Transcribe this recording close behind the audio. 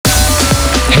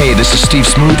Hey, this is Steve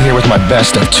Smooth here with my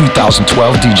best of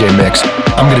 2012 DJ mix.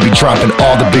 I'm going to be dropping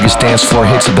all the biggest dance floor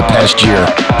hits of the past year.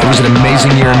 It was an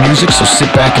amazing year in music, so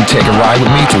sit back and take a ride with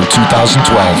me through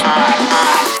 2012.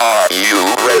 Are you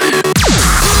ready?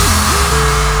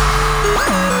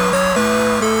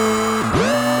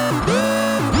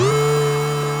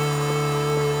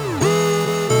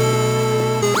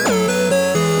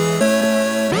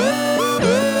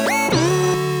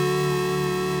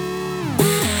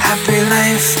 Happy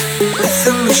life with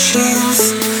the machines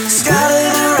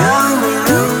scattered around the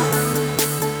room.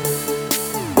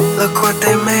 Look what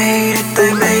they made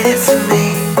it for me.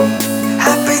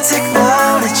 Happy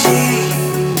technology.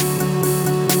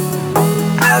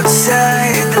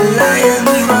 Outside the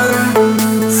lions run,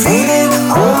 feeding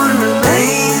on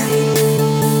remain.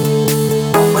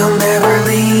 We'll never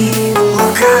leave,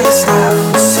 look at us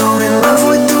now, so in love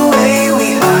with the way we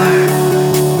are.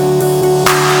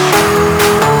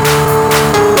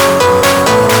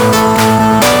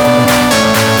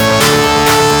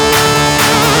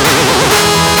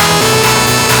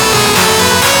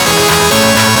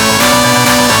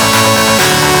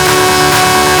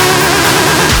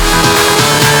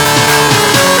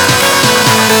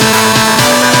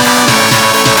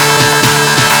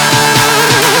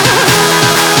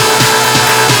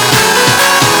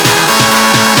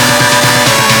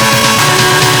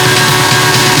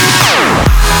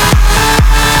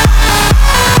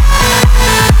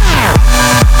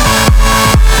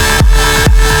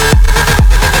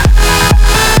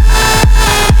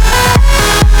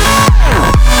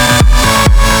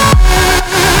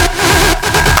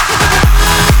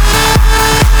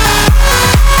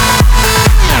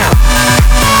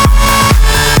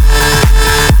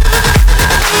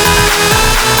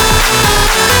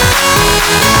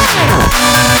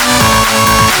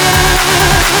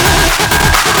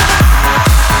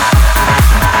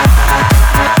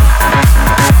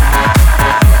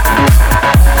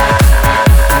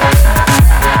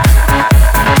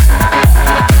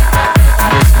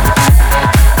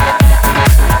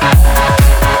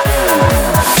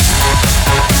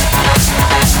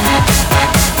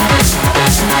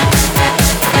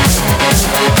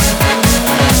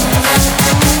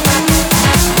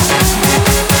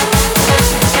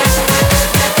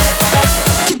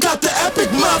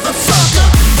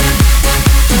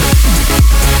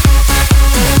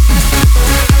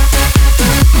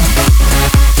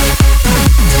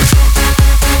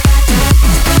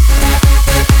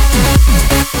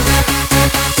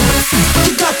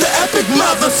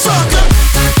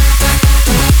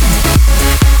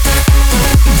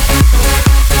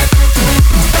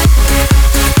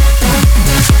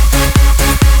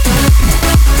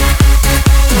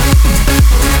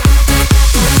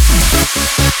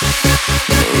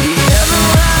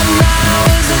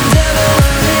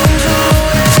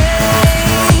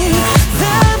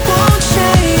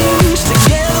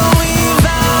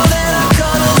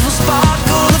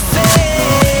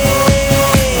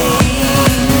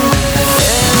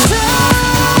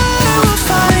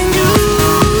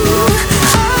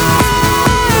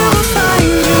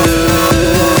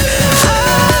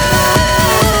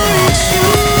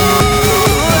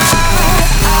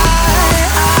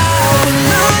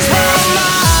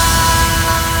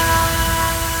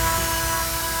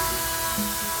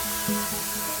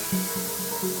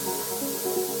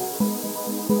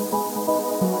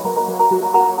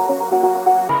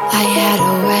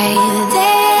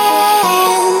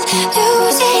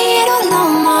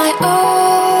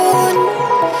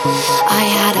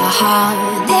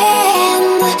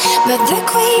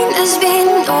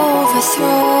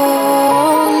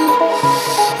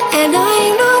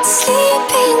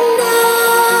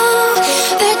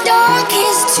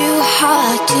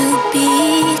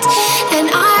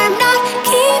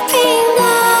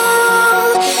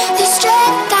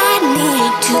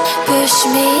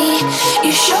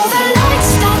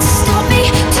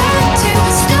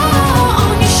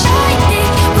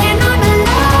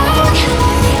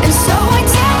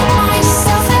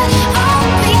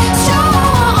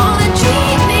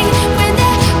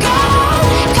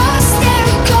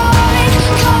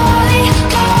 Calling,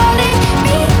 calling,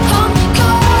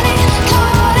 calling,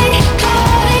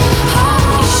 calling, calling.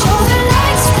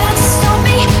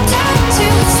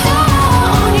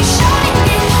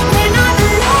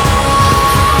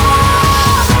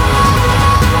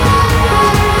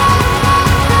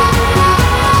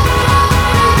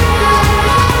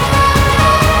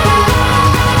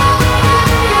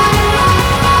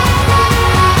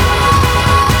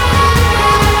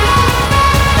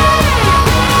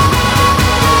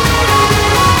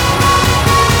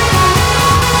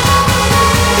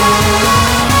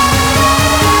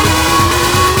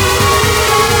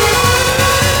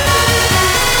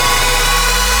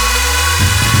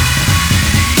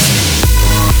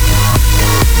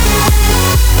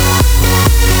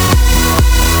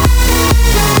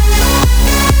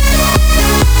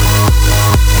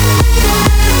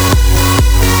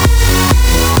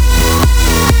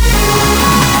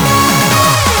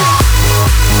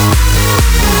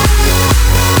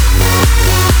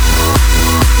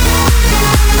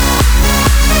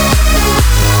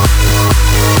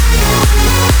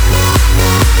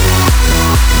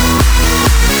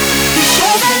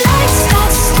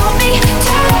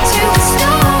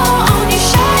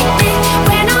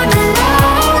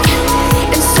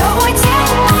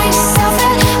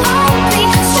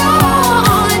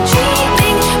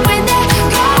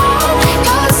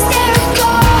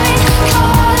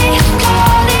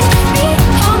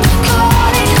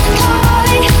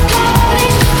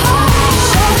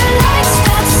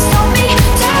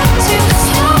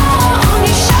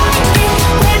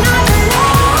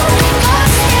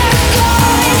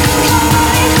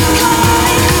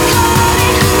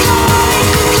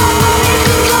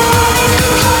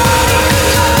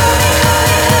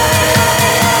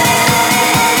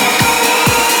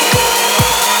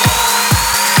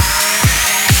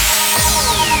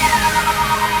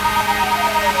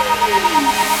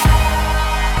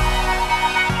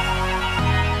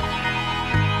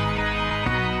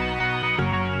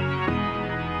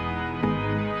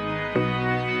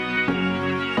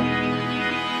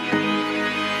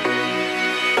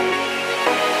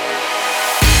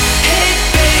 Hey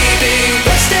baby,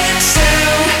 what's that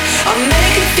sound? I'll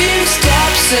make a few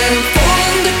stops and fall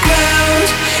on the ground.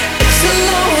 It's a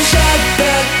long shot,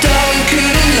 but darling,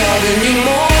 couldn't love you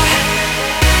more.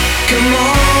 Come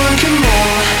on, come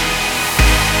on.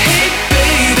 Hey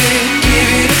baby, give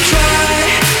it a try.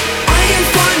 I can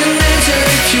find an answer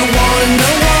if you wanna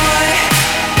know why.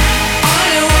 I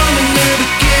know I'm a never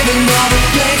giving all the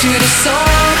play to the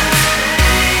song.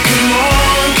 Come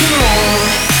on, come on.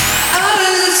 How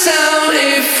does it sound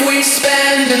if we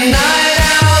spend the night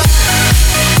out?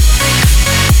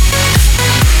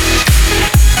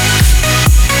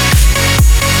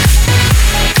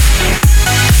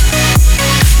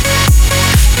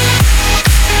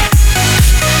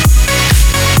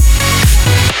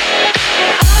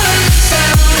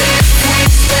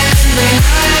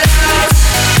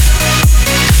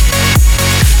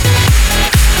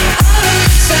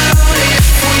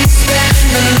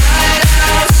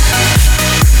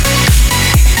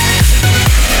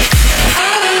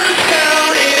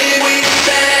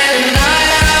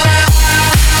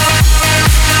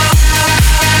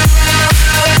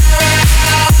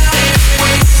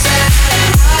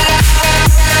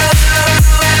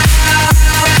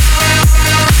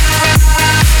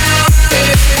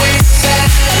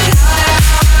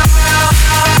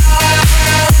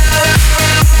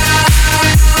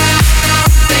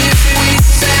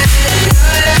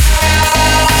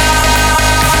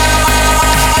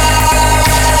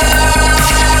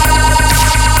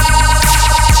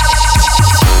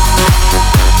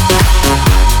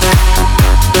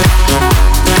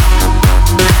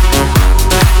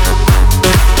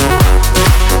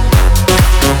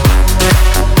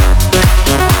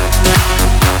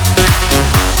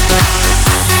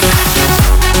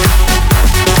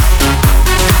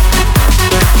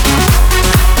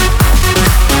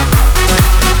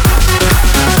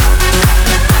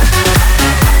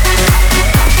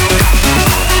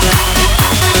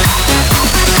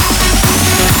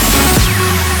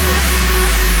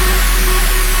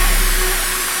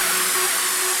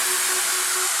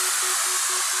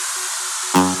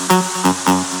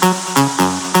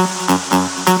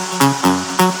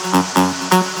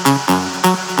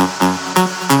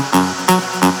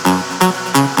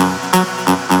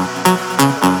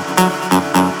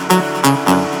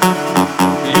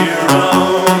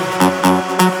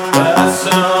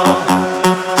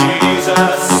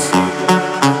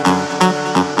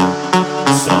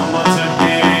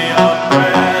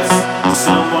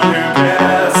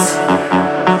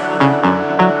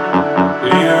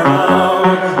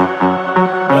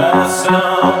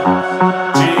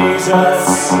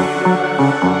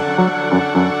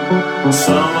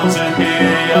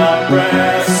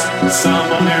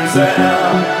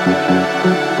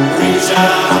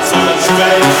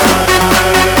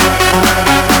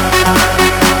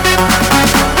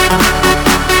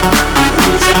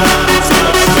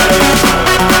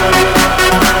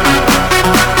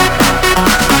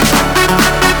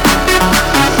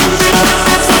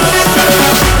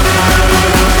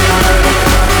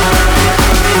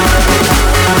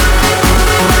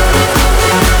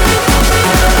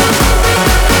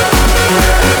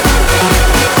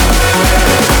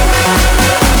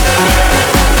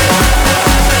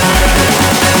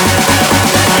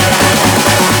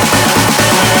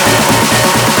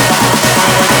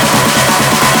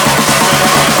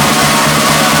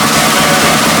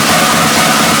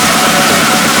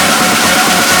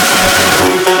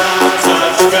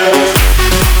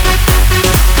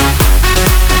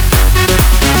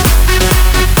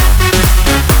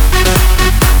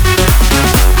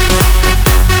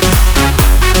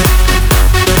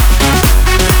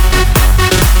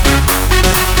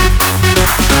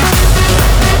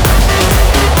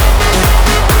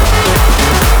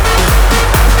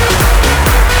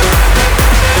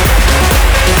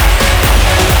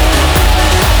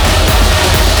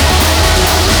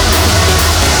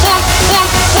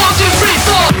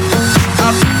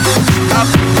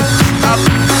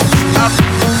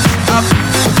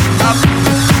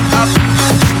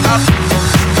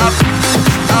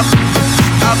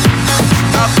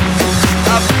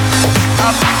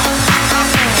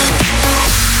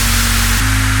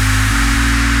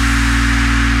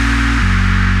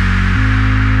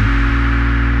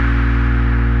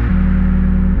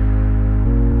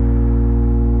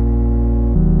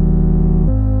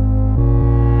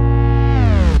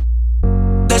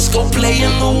 Let's go play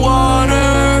in the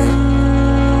water.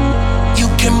 You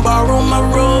can borrow my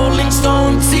Rolling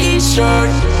Stone t-shirt.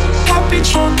 Happy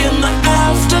drunk in the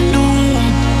afternoon.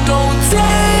 Don't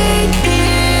take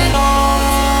it all.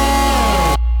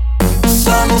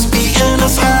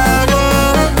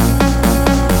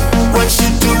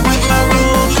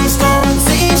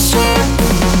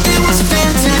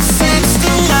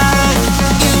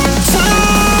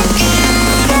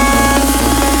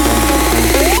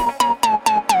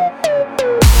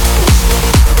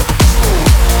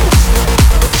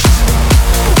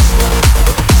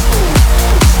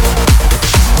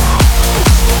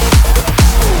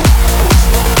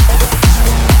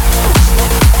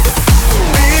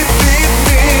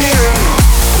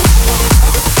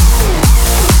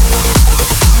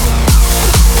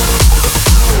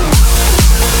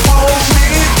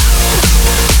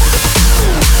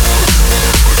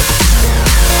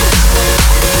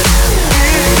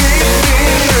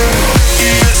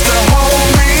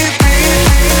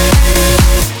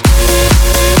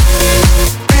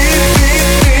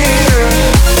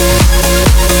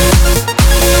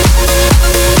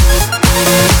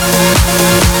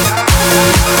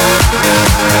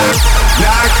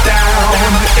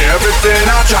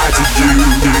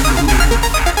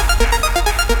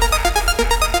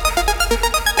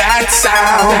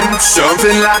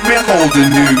 Something like me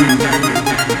holding you.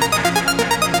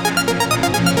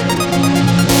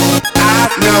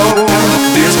 I know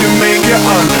this can make you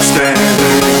understand.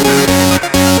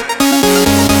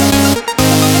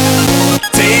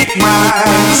 Take my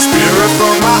spirit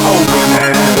from my open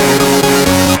hand.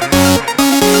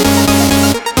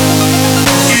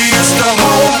 You used to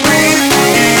hold me,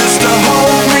 you used to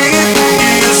hold me,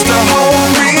 you used to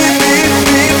hold me,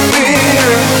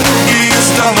 you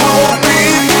used to hold me,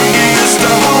 you used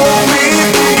to hold me,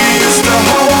 you used to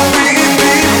hold me,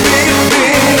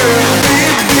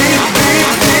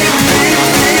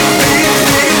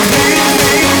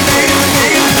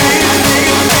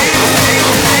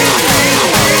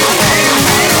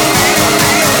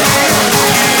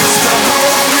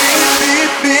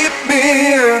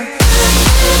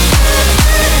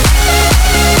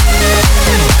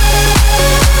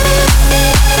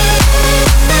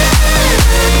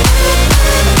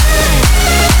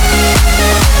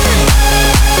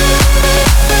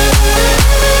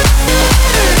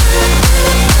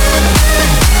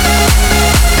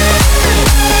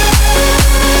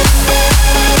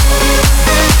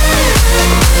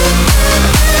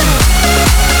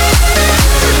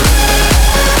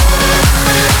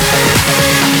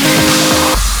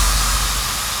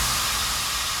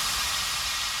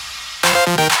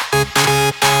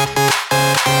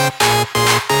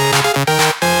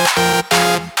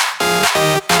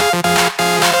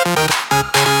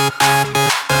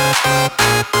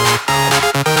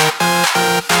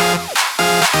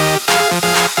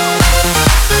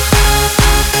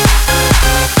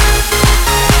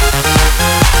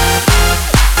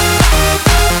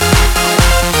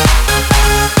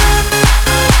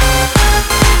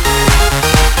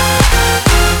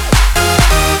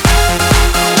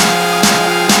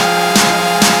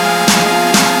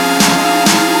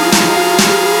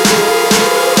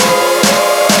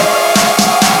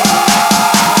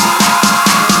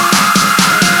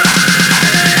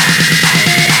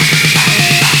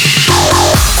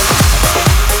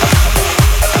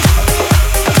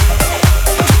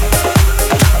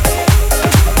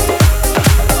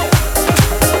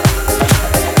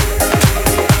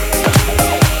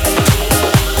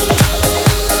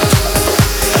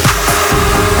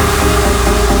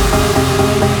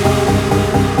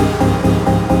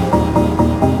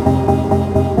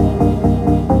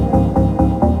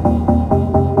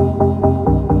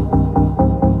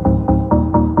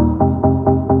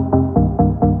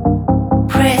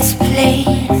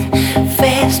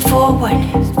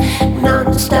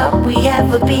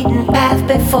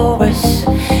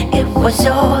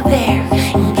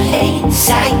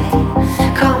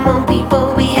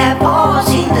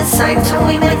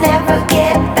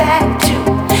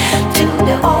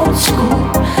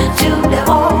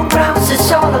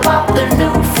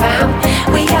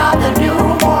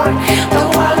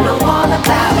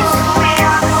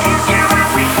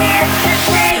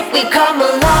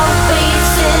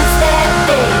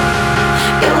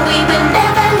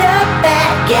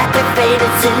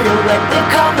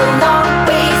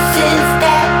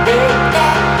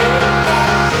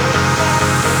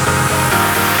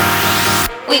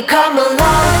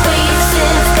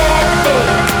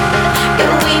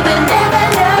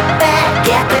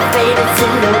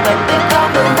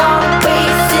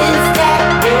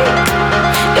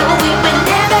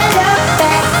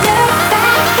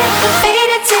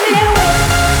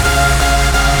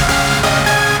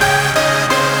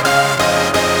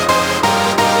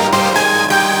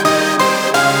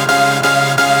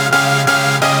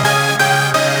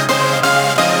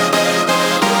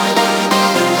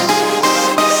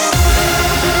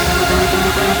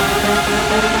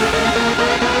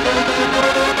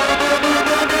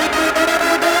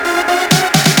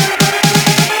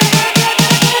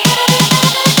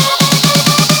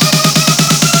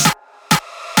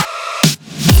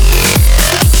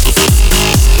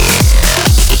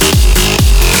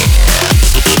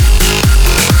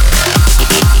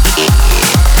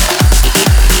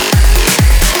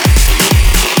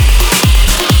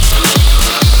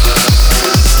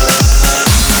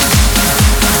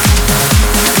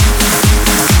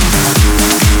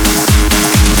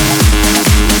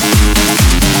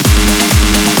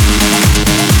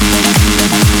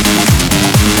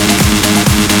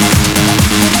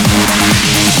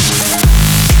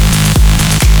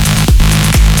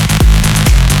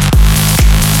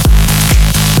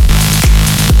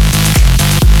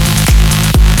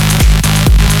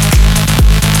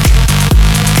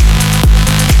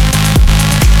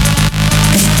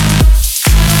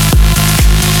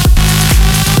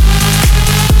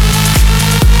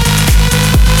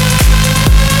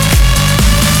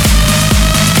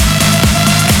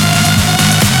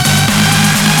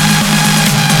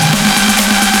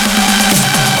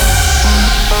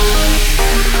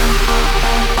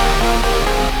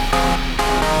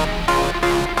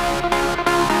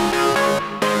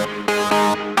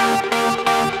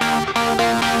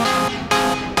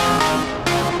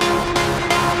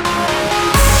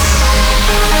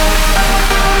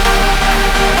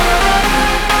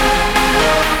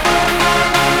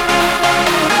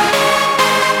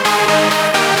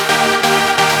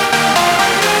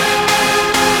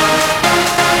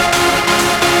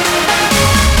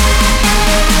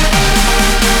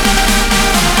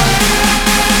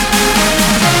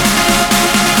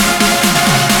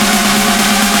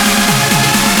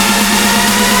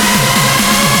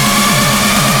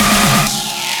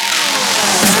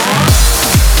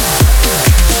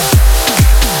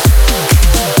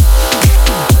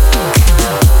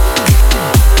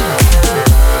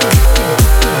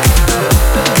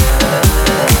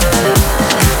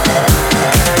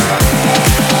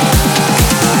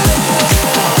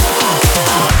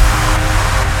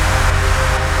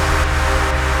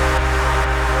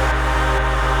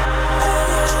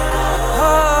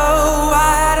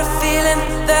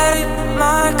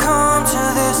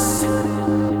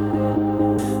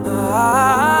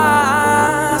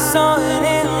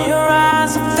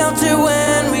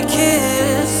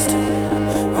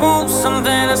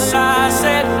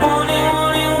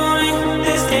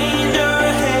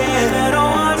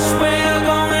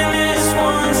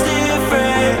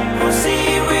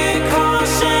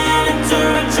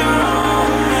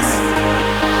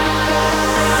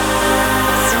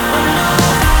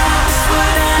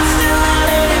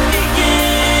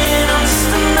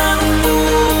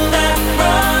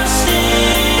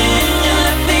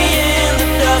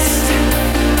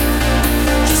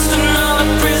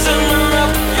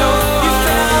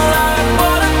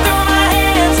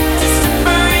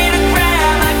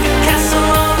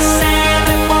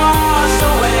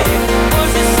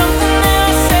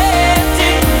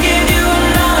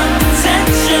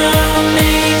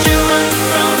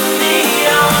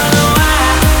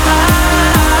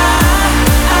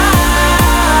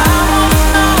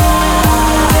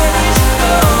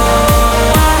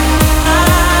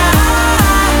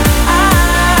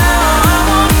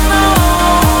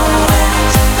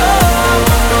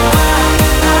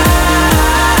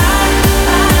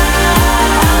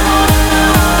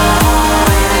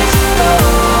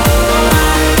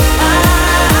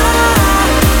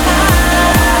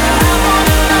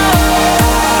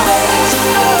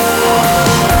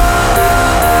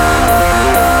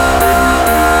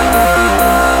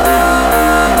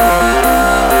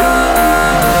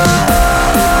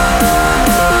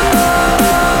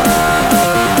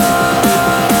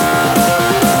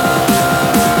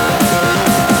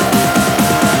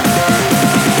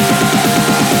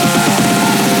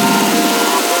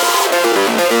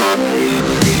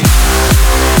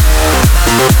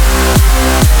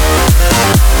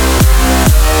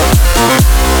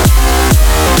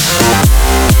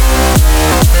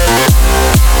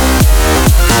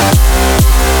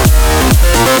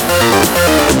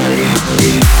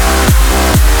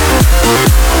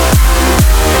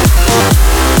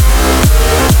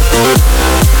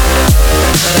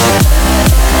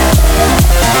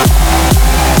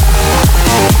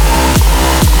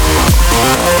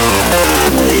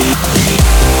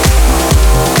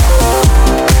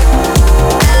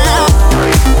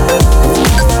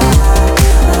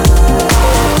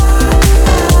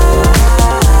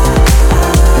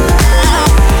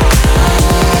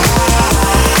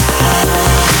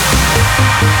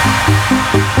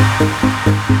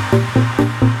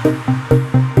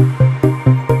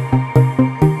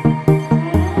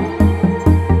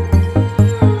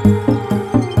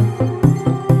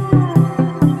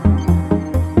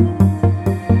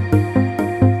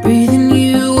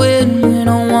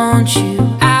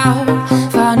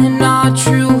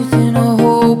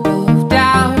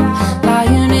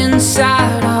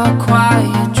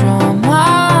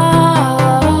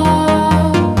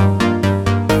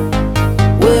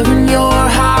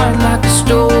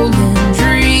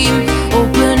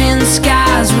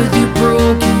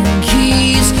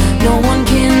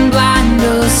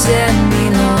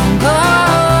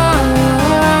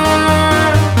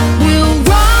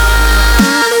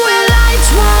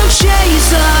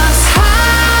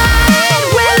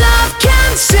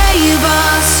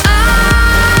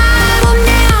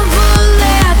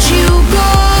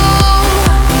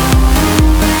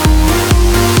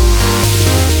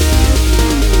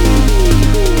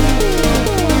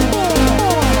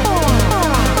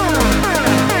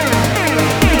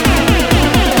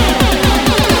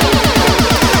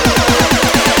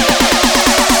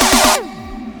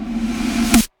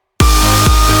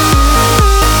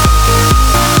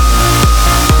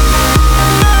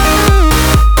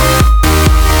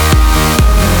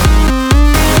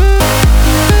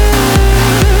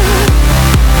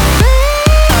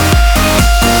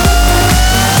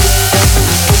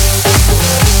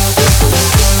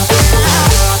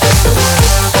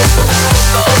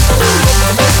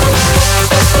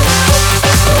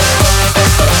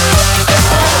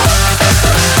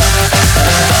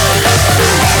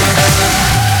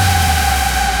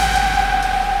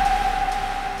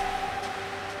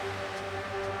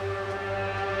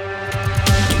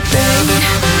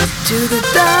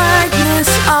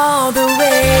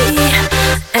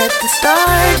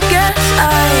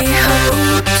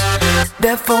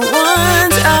 that for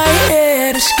once I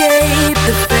had escaped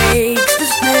the fakes, the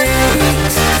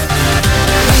snakes.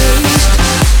 Waste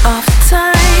of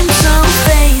time, so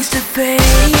face to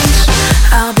face,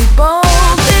 I'll be bold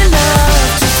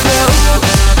enough to throw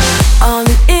all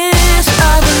it is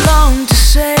I belong to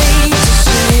say,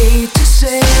 to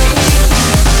say.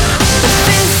 The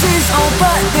fence is all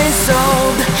but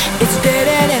dissolved, it's dead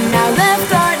and now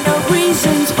left are no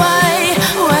reasons why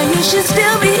you should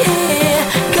still be here.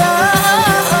 Go.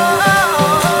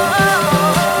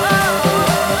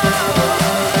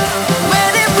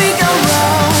 Where did we go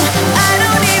wrong? I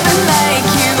don't even like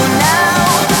you now.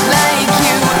 Like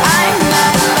you, I'm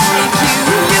not like you.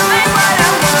 You ain't what I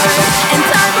want, and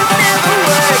time will never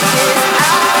work this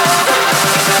out.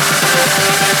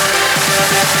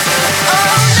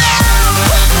 Oh no,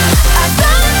 I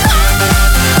got cold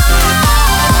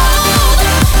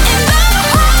in my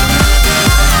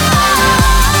heart.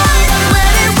 Where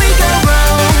did we go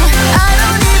wrong? I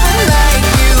don't even like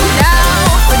you now.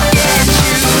 Forget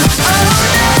you. Oh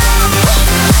no,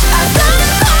 I got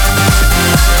cold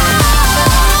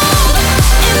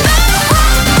in my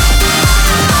heart.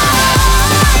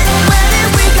 Where did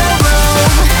we go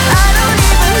wrong? I don't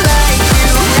even like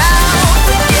you now.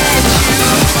 Forget you.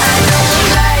 I don't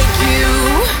like you.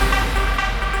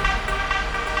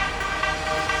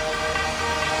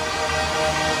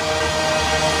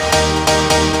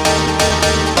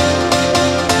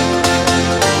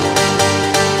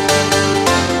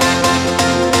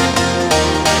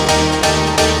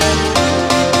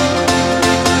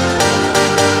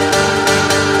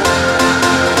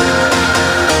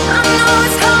 I know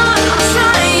it's hard, I'm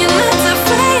trying not to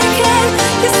fake it.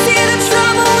 You see the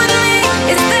trouble with me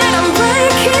is that I'm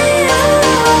breaking.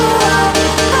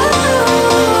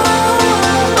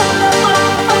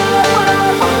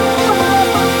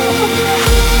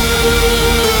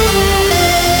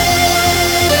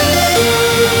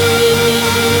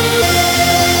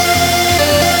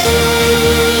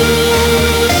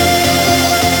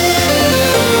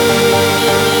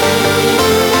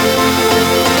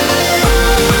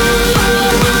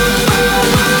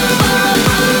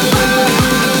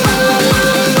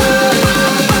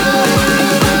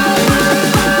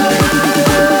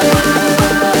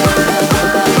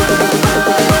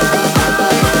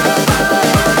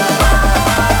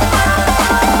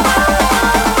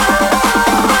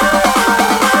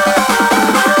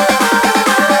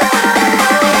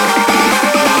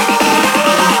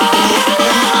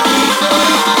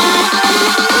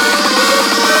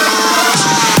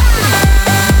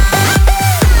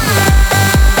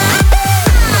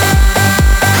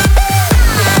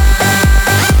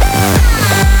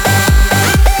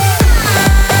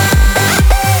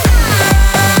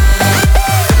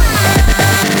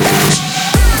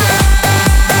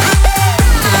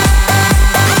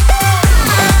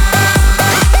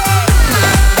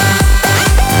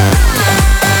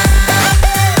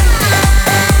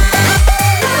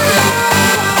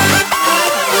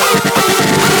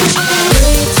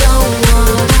 We don't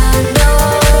wanna know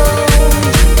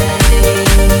today.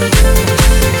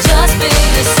 Just be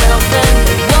yourself and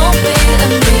it won't be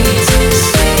amazing to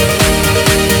see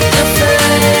your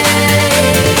face.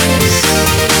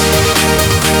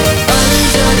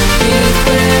 Underneath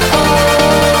we're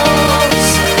all the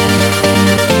same.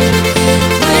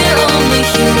 We're only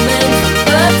human,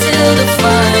 but till the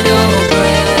final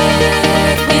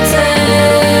breath we take.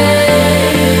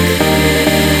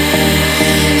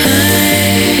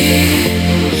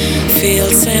 Feel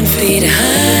 10 feet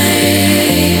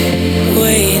high,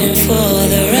 waiting for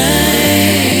the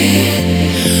ride,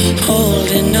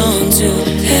 holding on to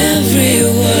every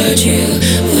word you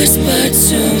whispered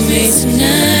to me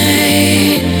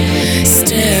tonight.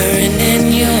 Staring in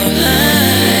your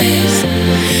eyes,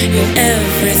 you're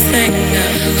everything I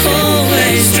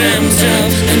always dreamt of.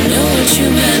 I know what you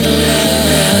meant,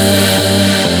 love.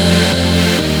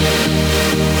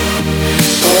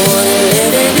 I wanna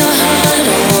live in your heart,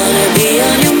 I wanna be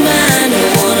on your mind, I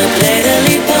wanna play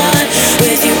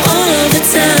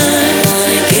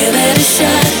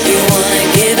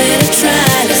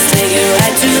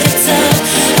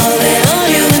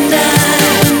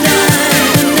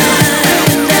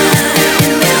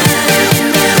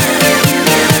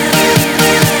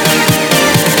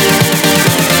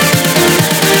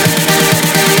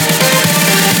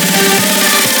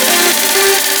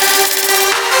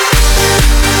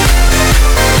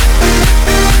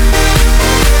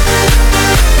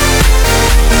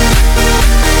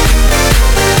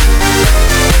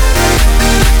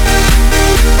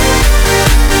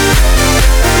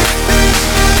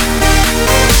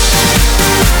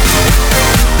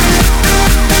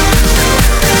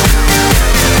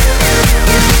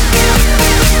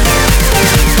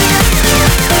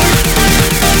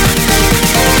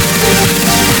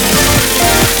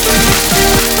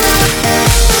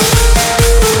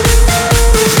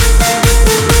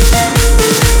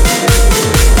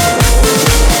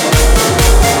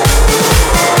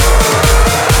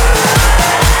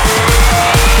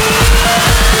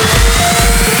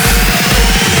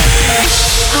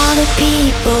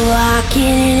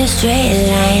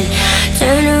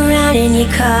you're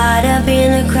caught up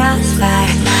in the crossfire,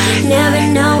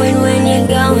 never knowing when you're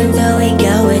going till we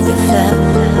go with the flow.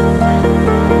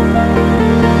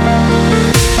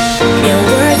 Your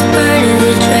words burn as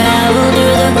you travel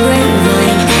through the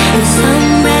grapevine, and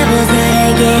some rebels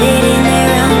gotta get it in their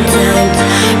own time,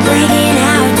 breaking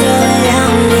out till we're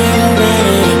lonely and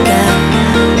ready to go.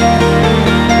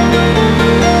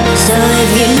 So if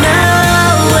you know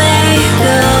where you're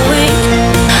going,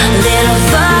 then I'll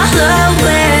follow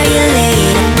where you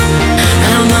lead.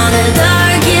 I'm on the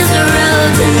darkest road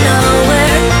to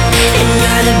nowhere, and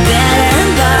you're the better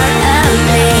part of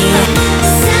me.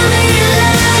 Send me your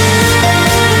love,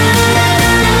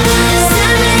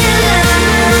 send me your love,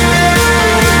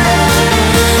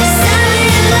 send me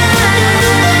your love,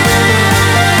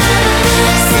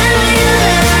 send me your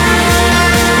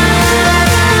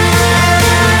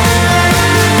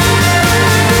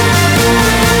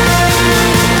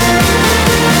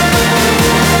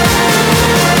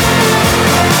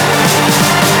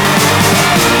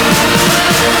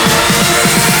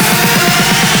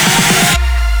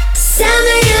send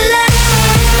me your love.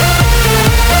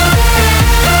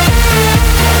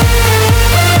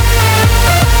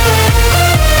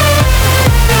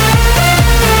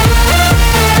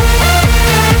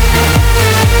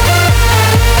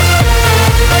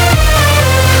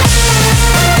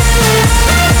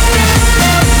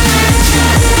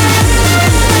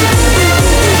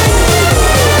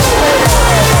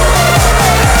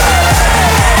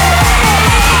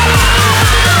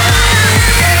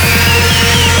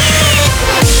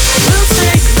 We'll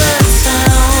take the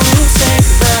town, we'll take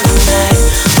the night,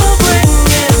 we'll bring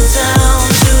it down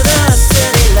to the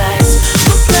city lights.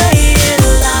 We'll play it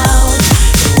loud,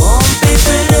 it won't be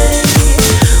pretty.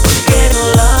 We're getting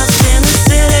lost in the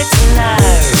city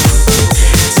tonight,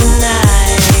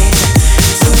 tonight,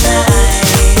 tonight,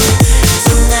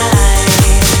 tonight,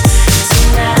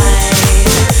 tonight,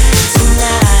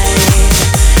 tonight,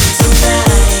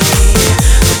 tonight.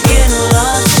 We're getting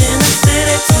lost in the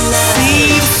city tonight.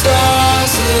 See the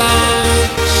stars align,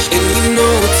 and you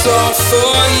know it's all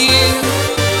for you.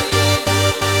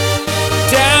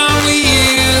 Down with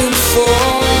you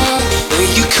before,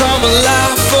 will you come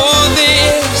alive for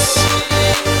this?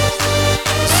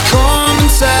 It's calm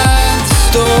inside the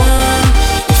storm,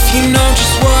 if you know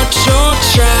just what you're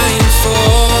trying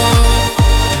for.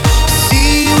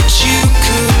 See what you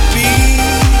could be,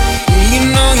 and you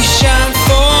know you shine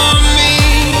for me.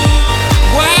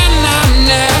 Why not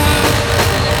now?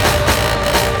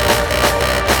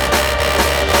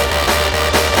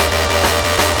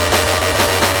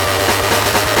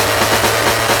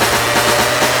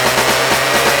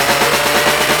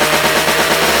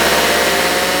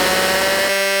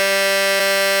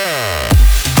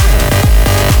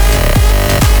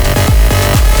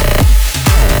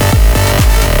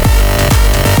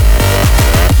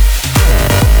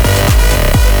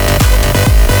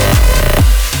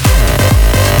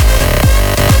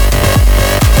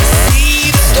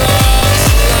 See the stars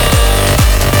align.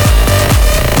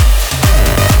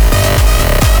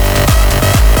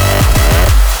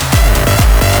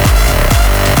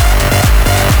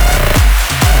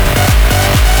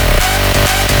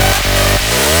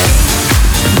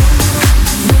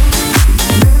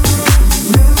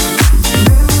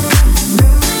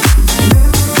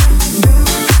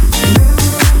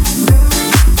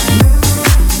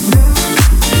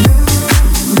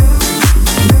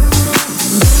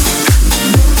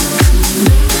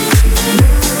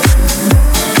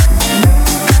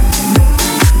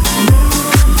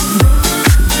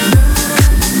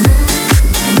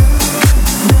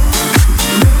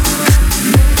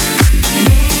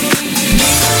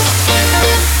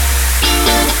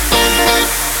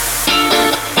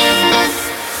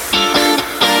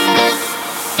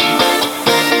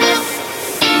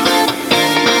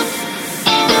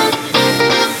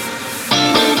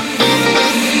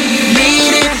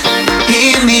 Need it,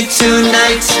 hear me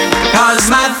tonight, 'cause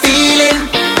my feeling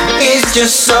is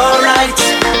just so right.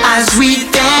 As we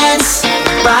dance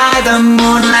by the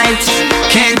moonlight,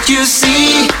 can't you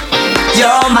see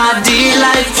you're my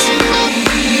delight?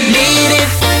 Need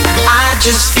it, I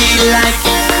just feel like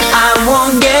I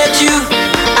won't get you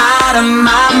out of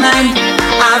my mind.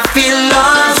 I feel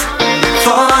lost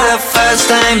for the first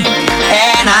time,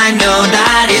 and I know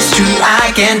that it's true.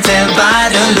 I can tell by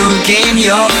the look in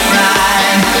your eyes.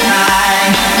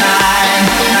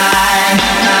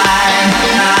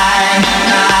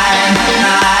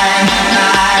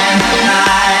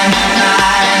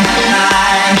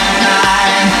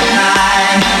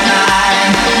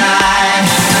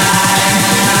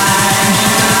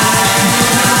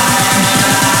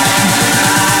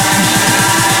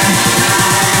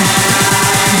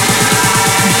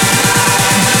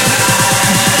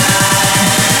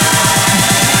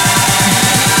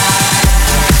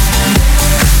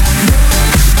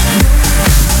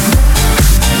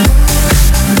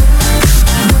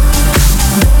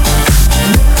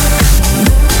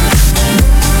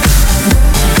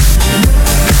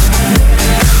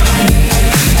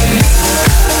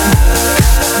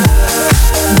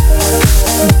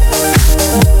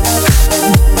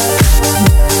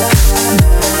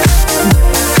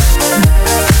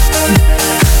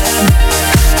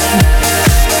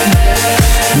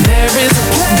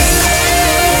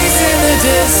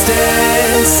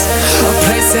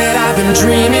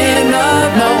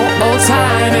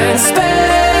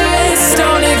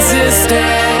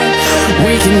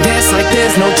 can dance like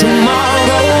there's no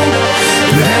tomorrow.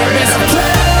 There is a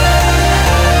place.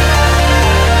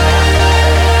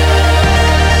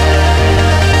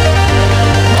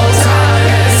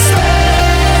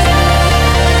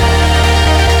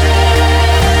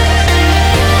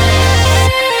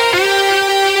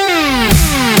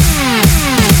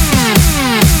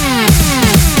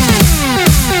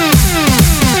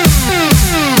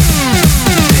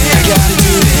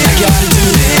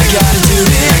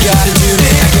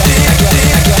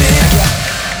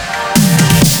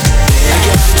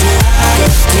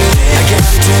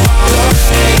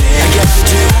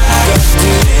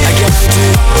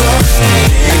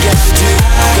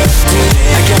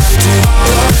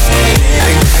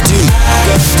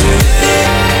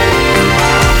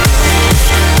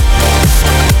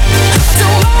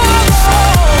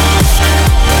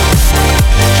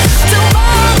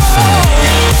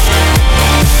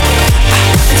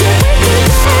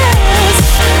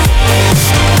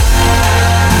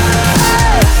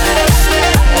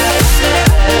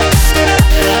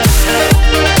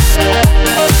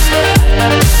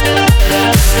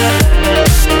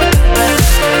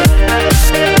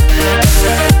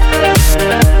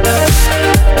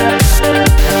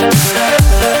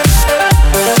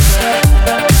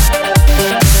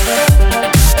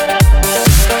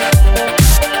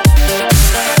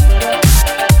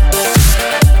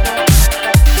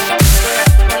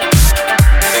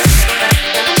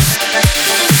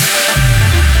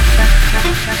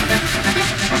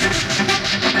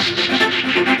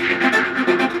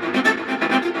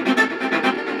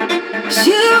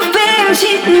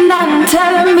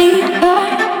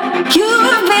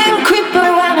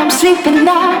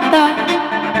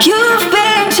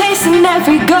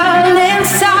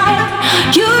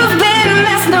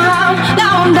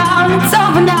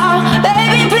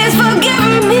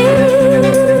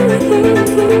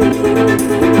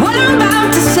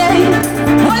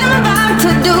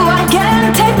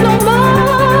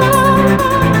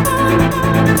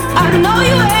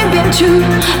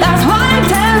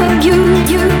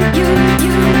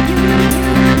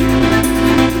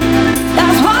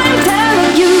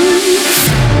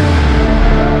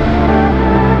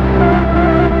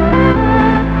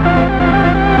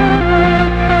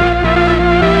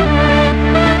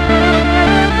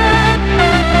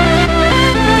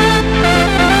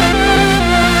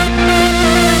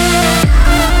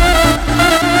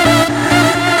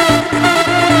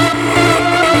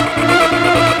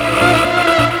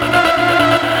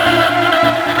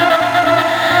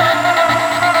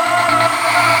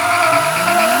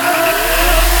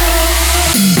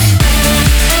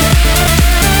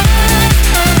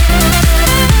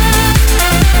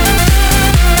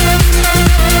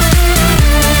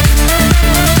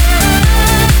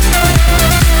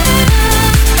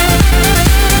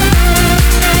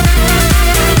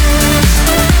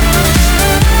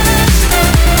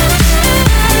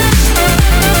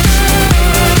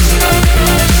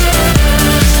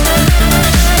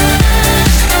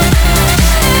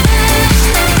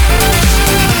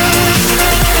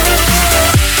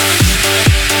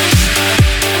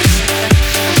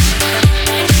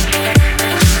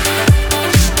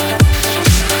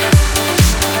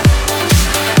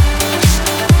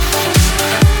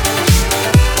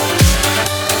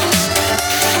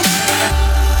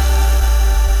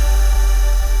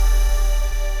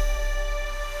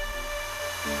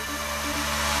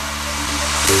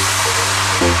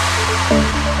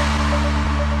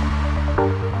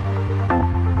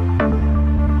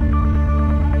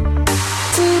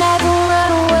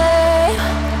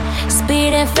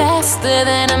 faster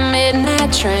than a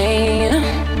midnight train.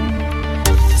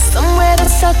 Somewhere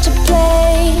there's such a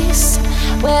place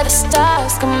where the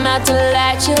stars come out to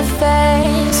light your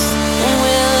face. And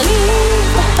we'll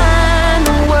leave behind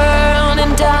the world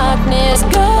in darkness,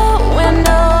 go where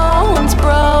no one's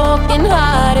broken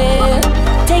hearted.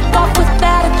 Take off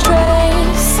without a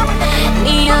trace.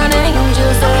 Neon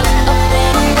angels are up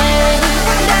and away.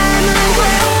 Diamond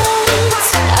roads,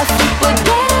 I think we're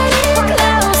getting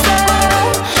closer.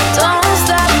 Don't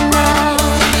stop now.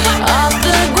 Off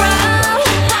the ground,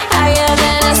 higher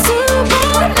than a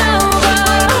supernova.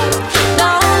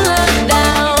 Don't look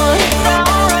down.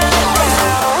 Don't look down.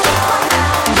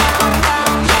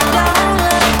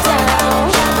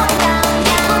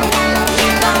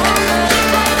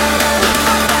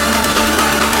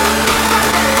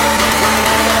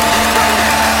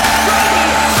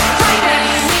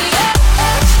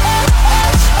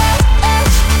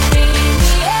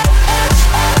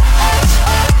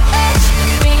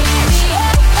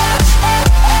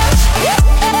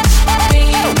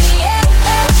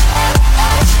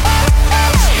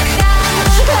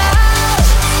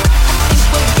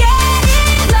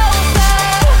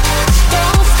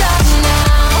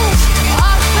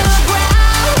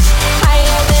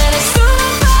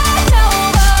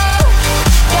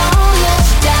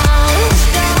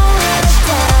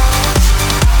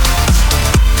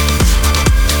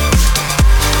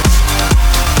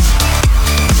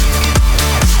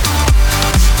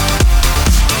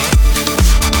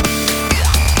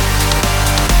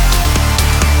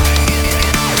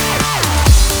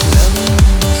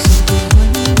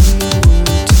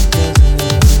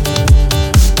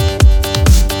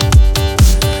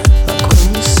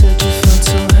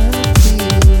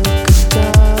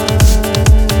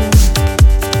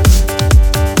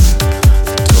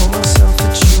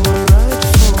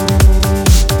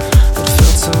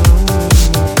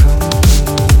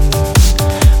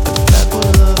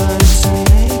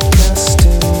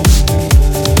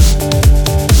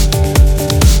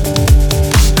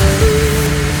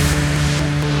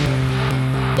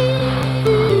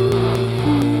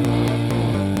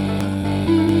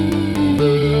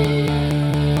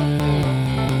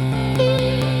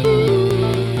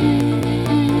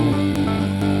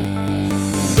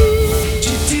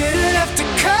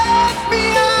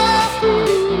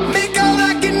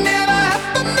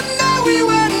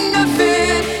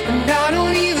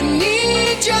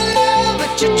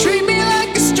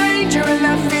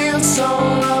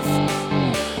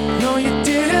 you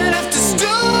didn't have to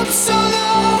stoop so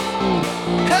low.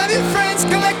 Have your friends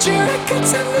collect your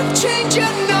records and then change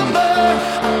your number.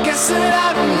 I guess that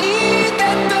I don't need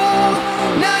that though.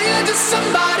 Now you're just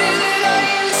somebody that I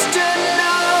used to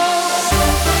know.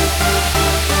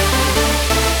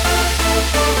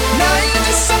 Now you're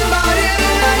just somebody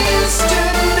that I used to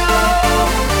know.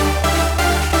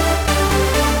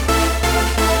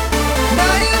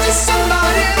 Now you're just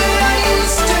somebody that I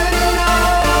used to know.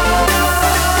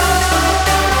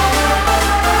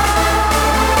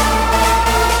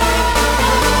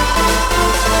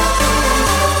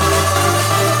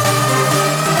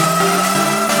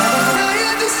 Now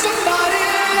you're just somebody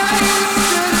that I used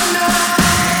to know.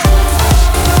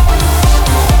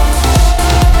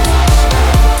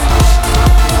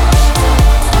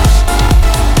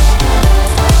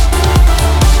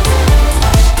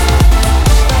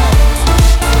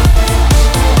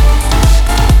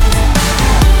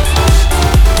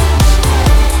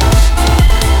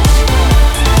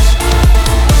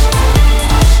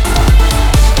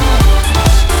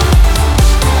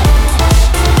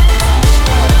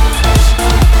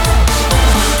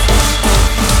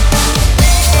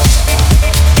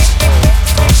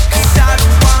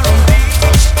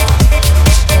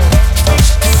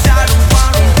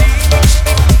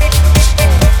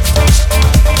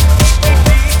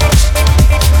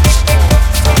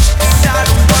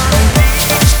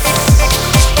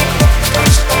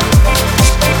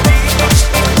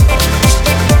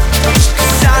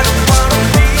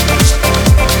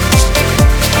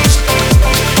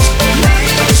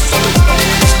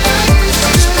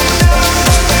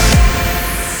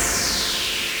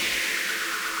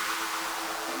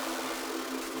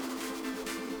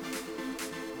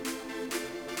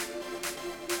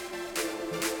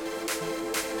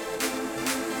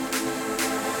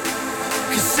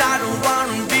 Cause I don't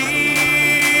wanna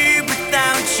be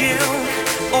without you,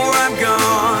 or I'm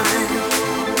gone.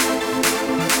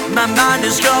 My mind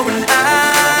is going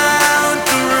out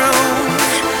the room.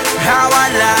 How I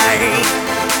lie,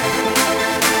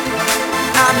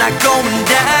 I'm not going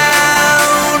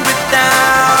down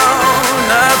without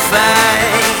a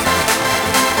fight.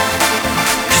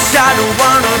 Cause I don't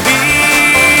wanna be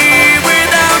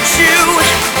without you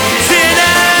tonight.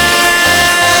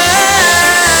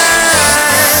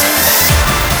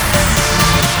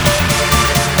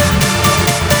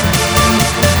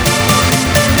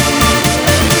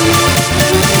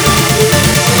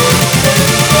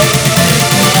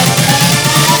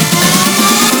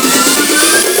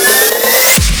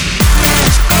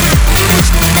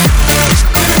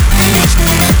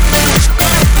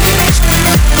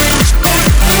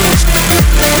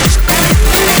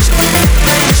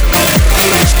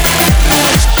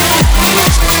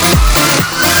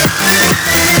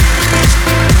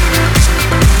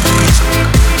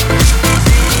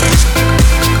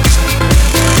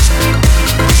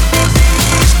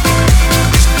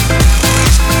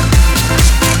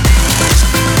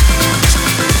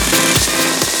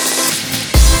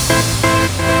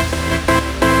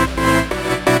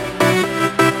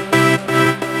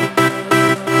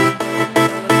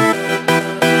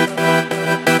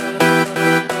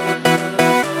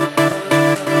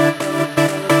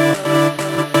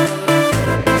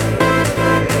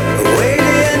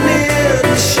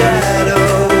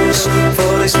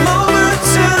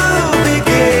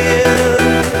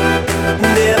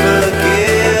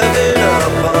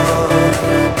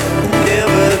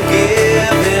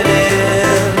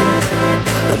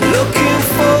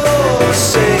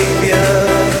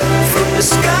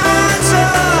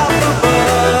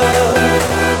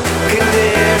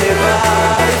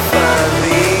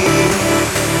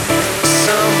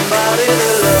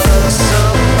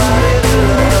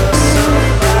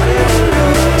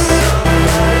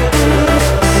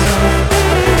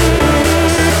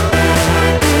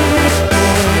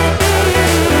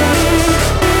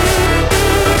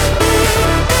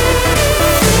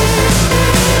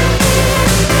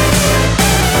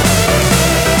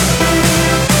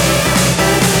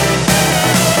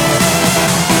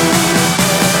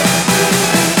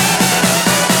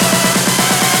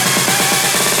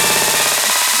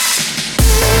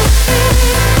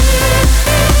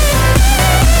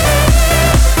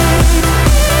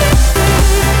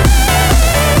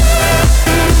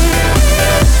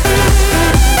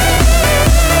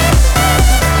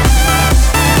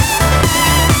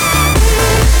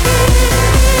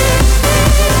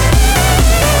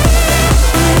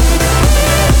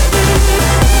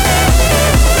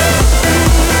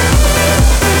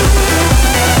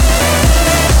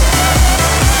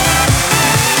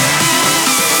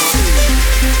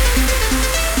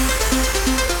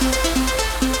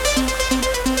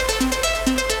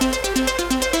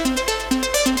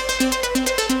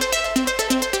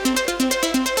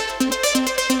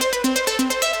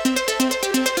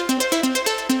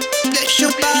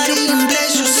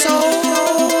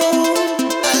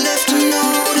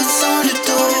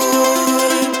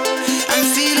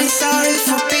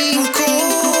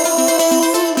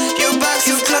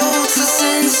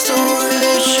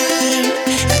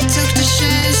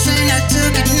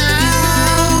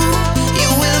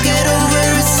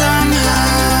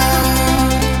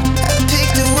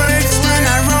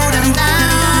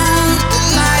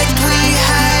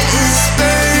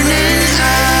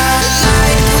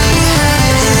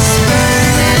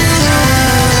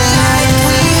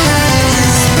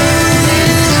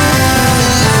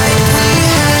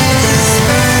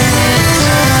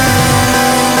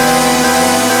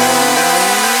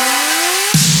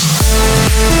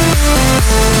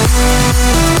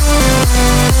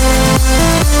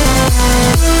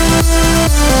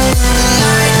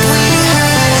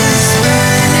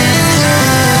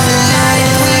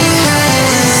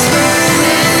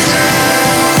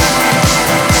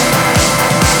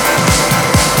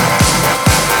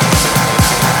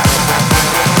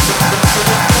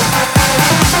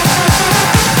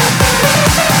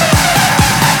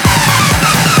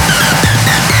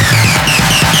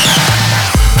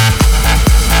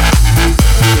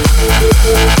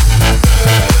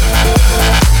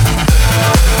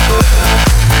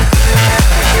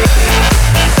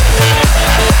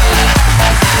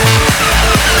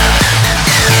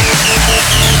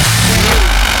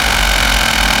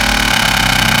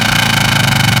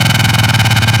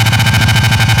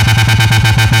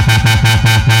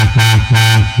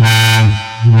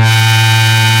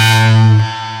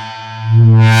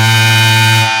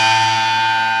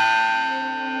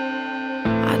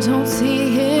 I don't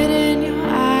see it in your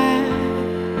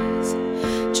eyes,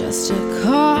 just a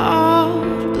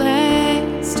cold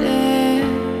blank stare,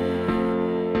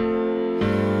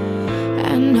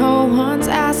 and no one's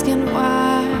asking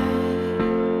why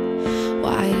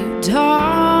you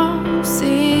don't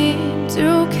seem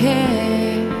to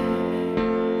care.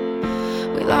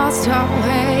 We lost our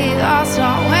way.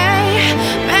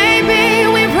 Maybe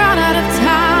we've run out of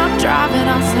time, driving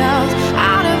ourselves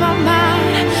out of our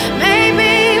mind.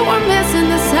 Maybe we're missing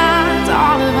the signs,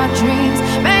 all of our dreams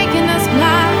making us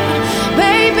blind.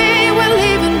 Baby, we're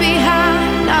leaving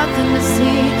behind nothing to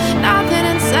see, nothing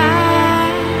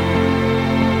inside.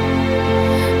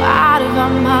 We're out of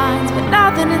our minds, but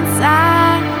nothing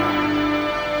inside.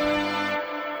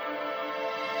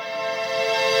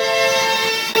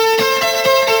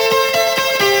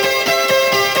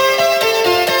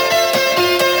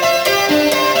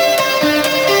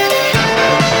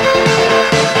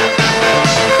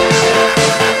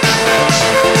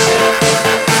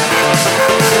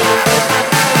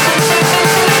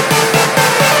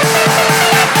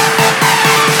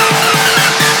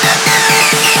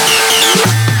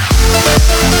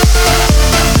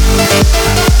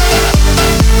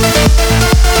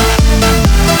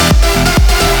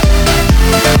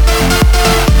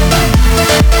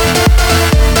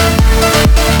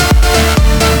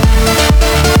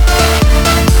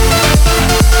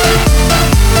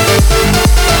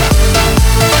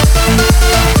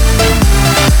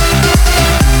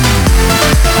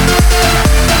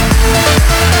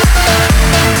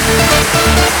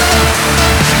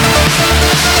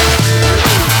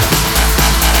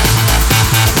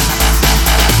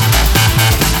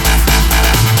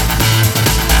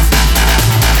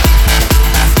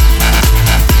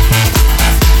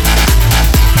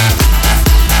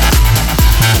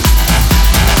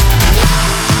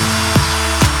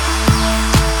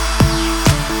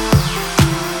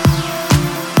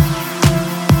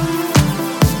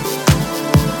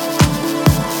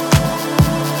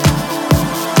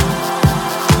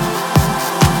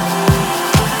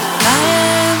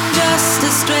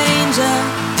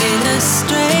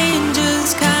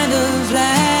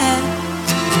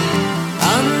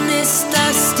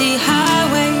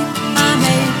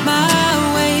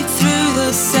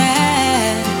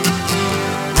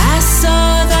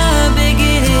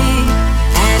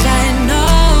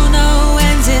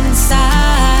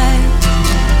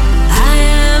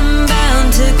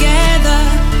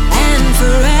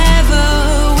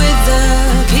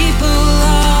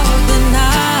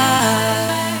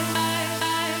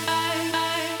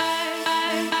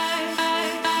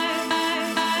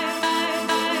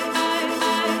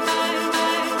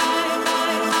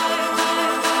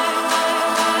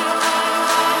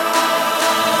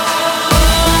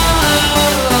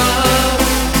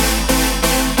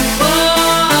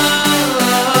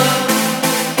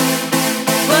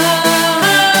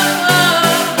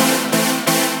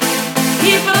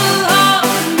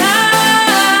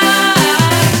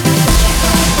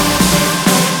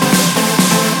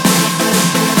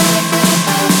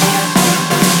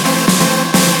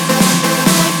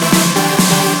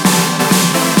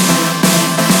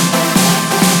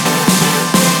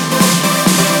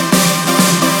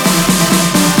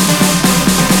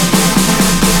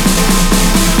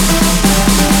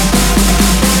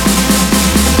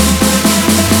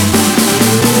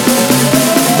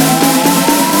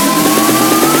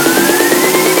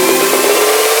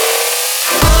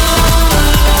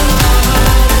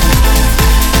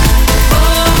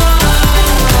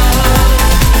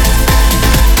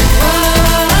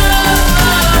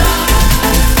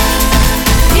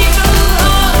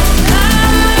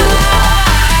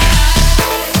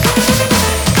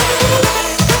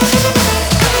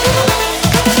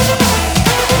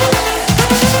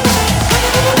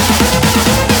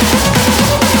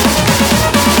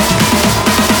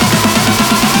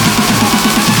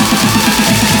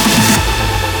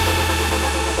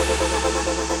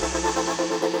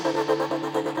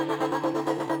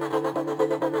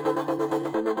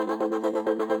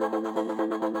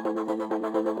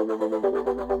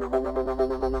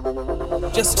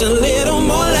 Just a little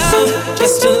more love,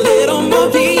 just a little more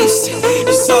peace.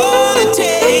 It's all it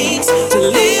takes to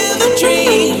live the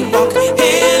dream. Walk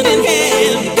hand in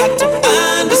hand, you got to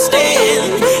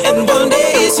understand. And one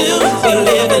day soon we'll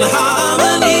live in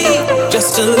harmony.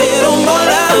 Just a little more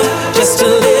love, just a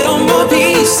little more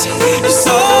peace. It's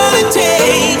all it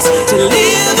takes to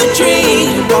live the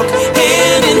dream. Walk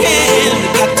hand in hand,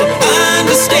 you got to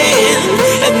understand.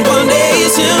 And one day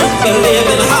soon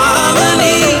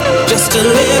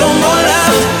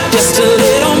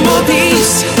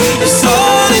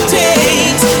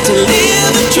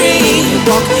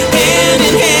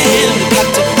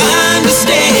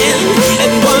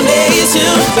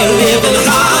we live in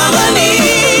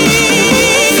harmony.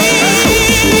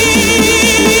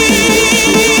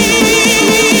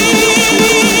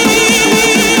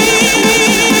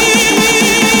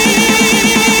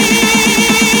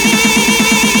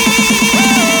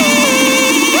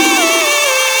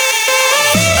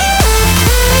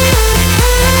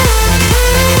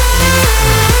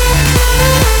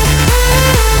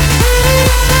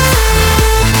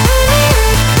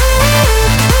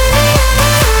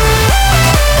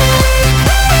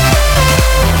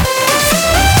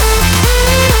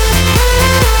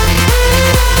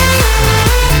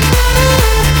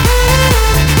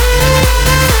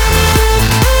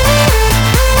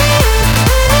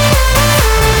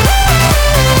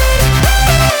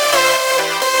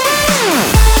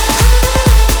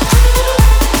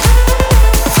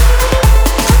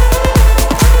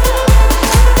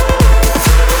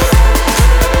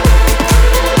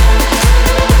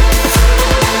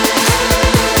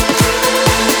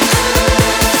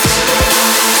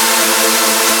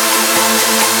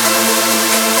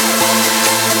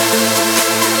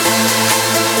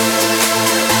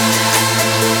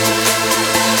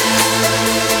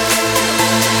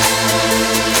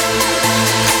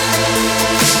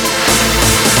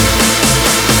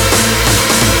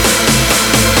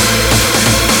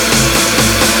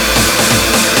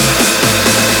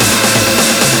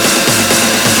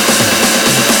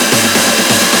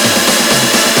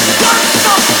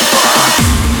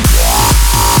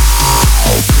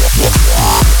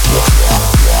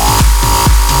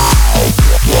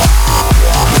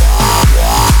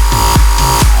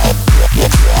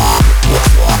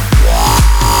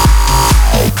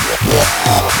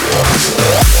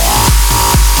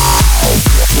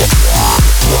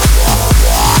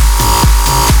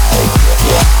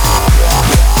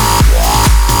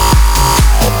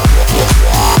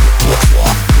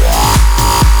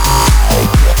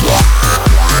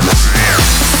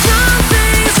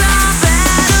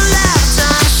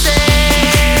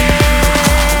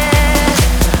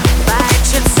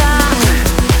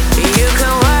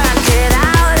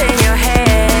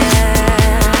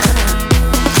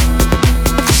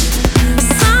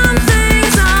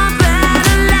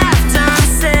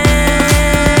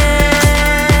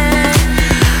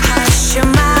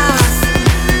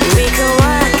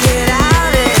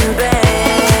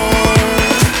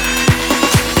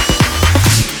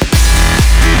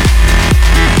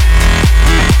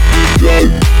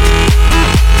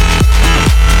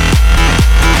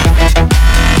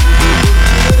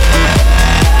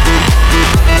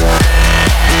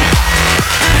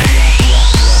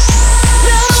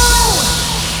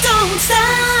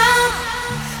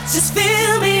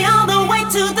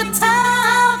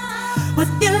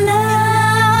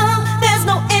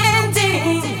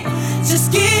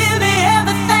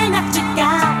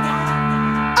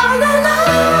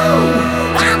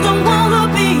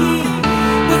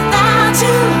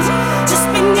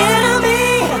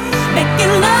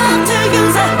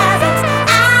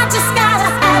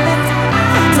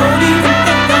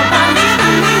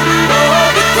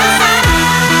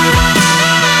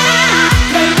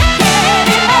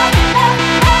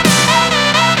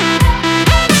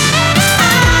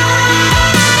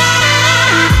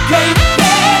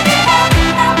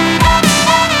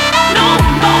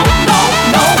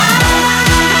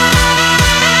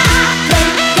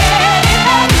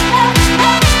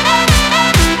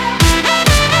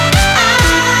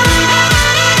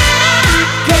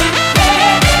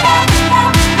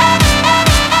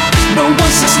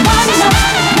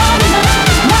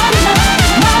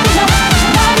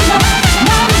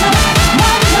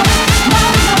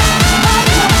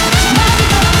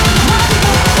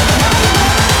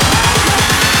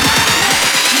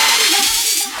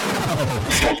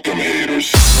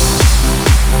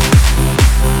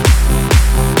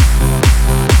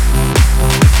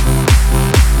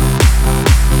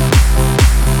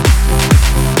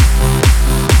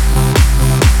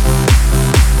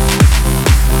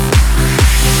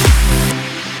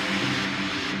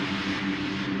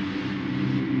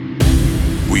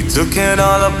 Took it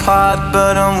all apart,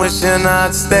 but I'm wishing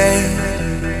I'd stay.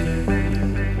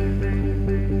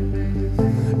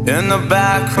 In the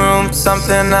back room,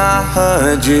 something I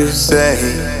heard you say.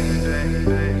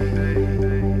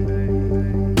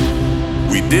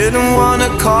 We didn't wanna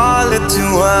call it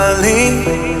too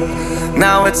early.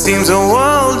 Now it seems a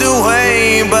world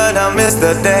away, but I miss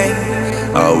the day.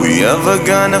 Are we ever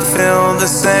gonna feel the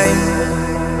same?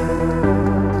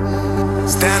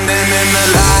 Standing in the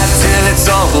light till it's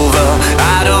over,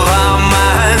 out of our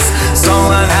minds.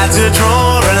 Someone had to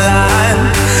draw a line.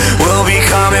 We'll be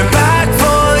coming back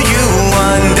for you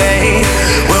one day.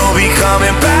 We'll be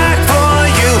coming back for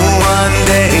you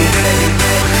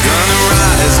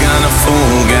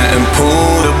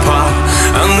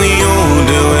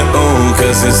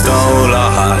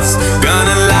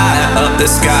the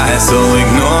sky, so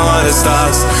ignore the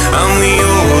stars. And we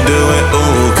all do it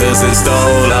all, cause it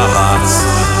stole our hearts.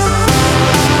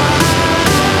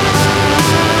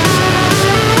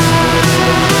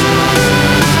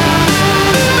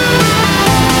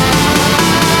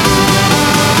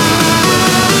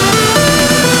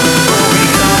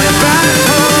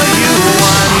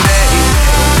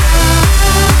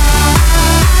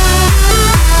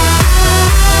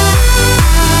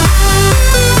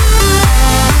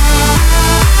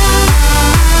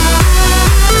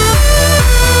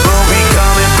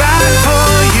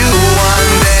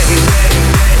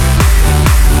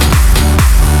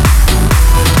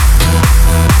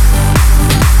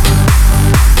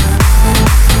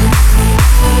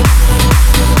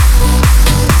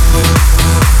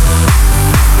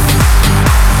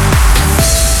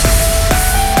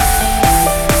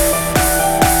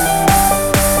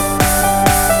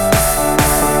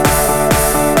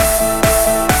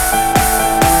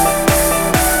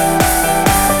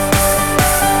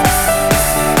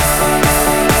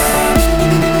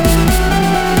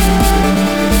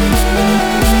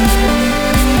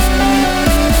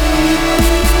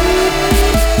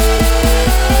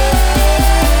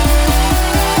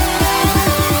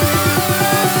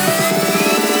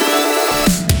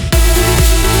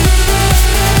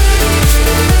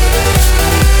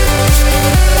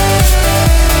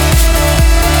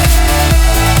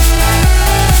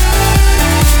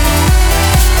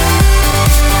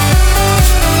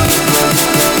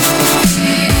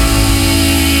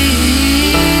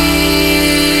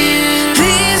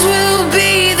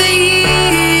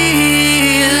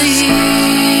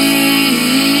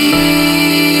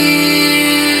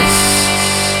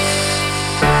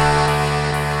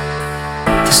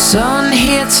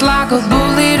 Like a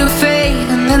bullet of fate,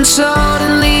 and then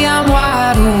suddenly I'm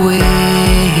wide awake.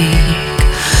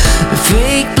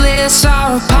 Fake bliss,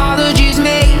 our apologies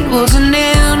made, was an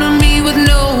enemy with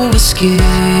no escape.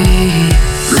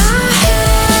 My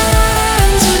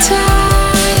hands are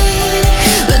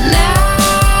tied, but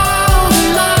now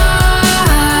they're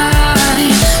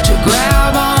mine to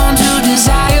grab onto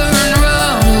desire and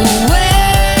run away.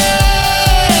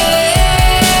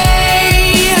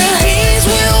 These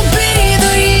will be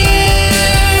the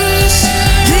years,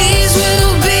 these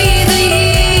will be the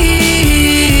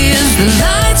years, the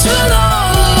lights will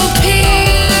all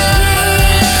appear.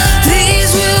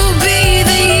 These will be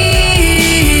the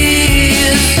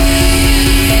years.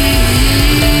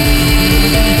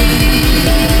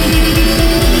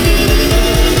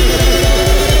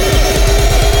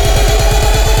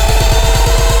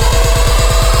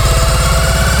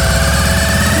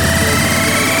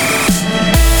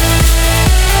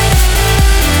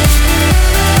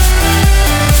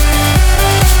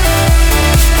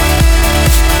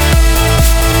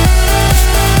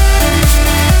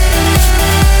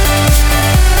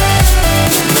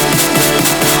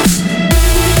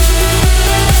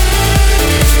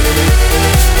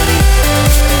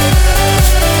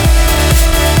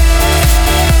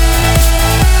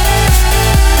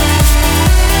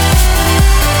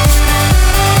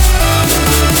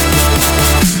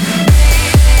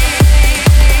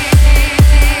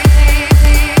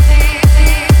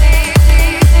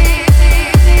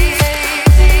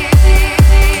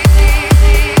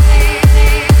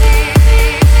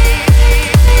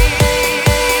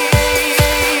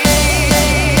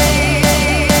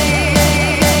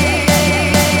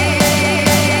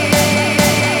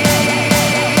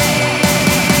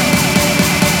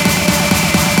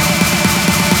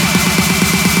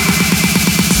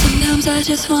 Sometimes I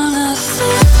just wanna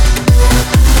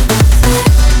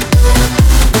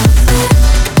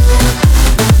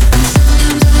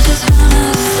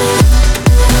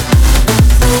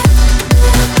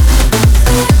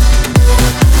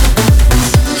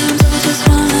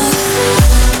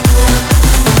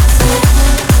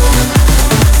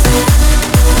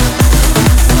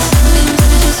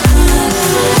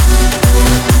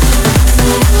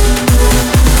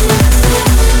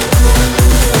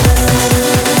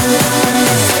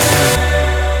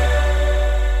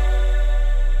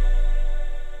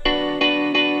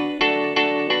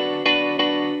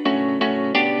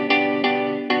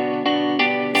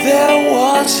There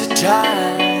was a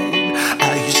time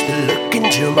I used to look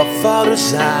into my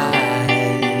father's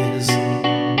eyes.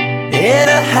 In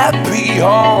a happy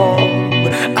home,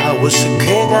 I was a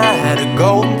king, I had a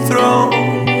golden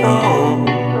throne.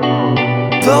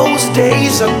 Those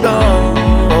days are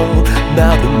gone,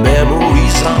 now the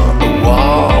memories on the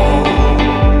wall.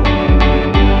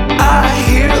 I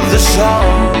hear the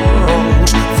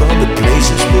songs from the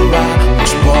places where I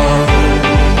was born.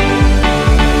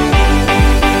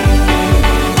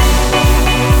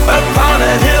 Upon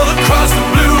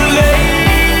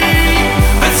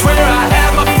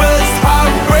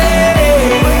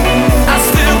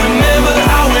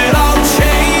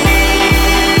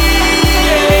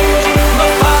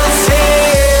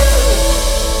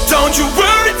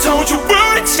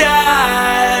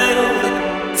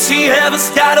See, heaven's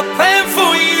got a plan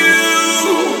for you.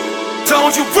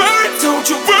 Don't you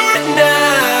worry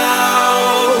now.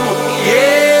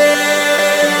 Yeah.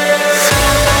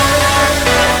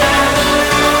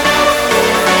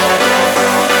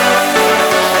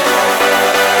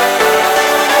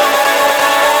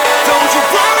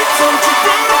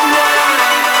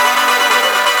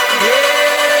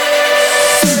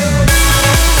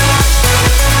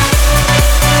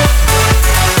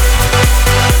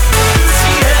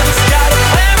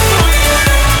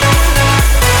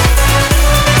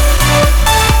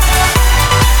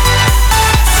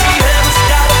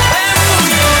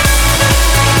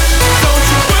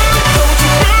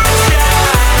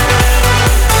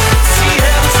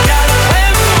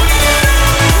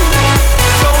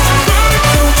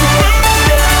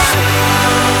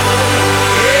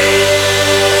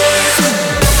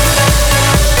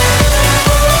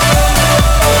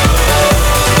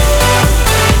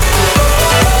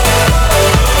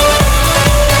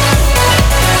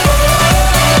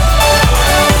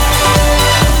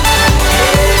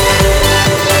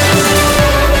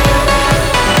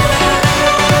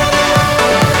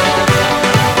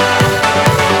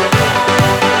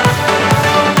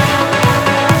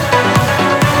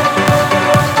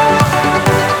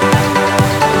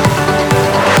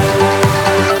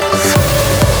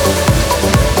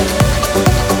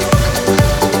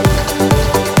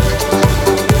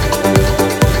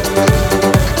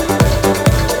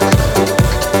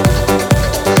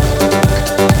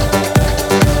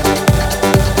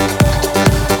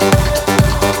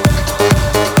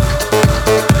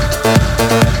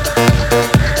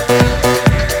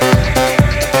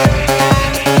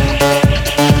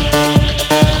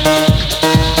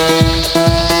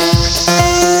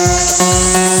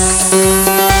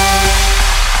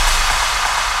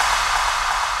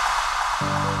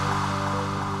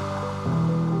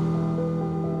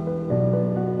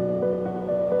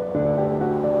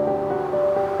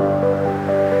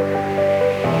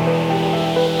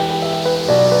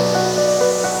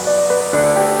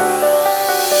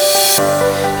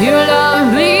 You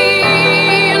love me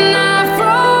in a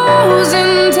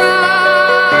frozen time,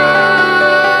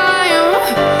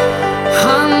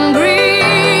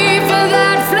 hungry for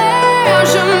that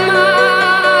flesh of mine.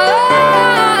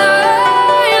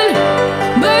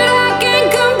 But I can't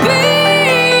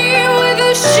compete with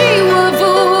the she-wolf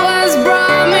who has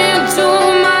brought me to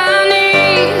my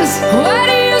knees. What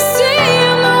do you see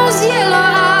in those yellow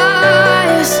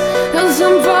eyes? As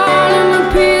I'm falling to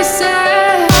pieces.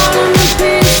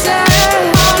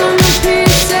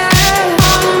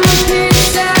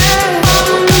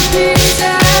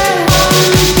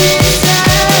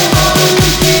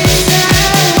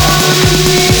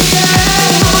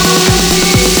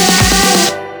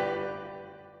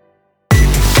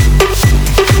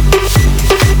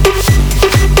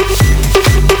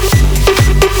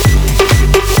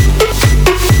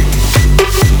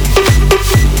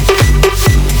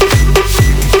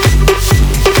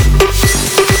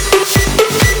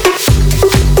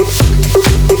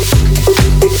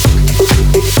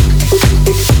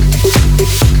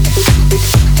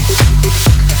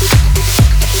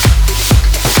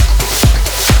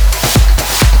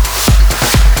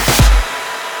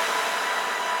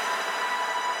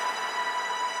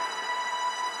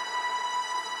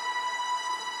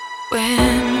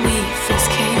 When we first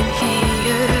came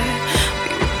here, we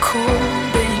were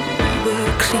cold and we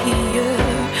were clear,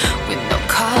 with no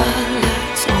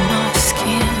colors on our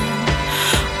skin.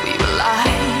 We were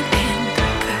light and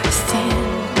bursting.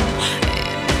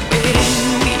 And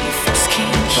when we first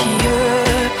came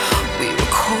here, we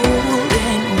were cold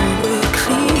and we were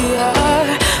clear,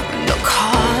 with no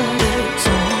colors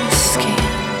on our skin.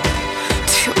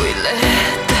 Till we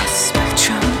let the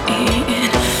spectrum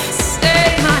in. Say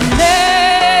my name.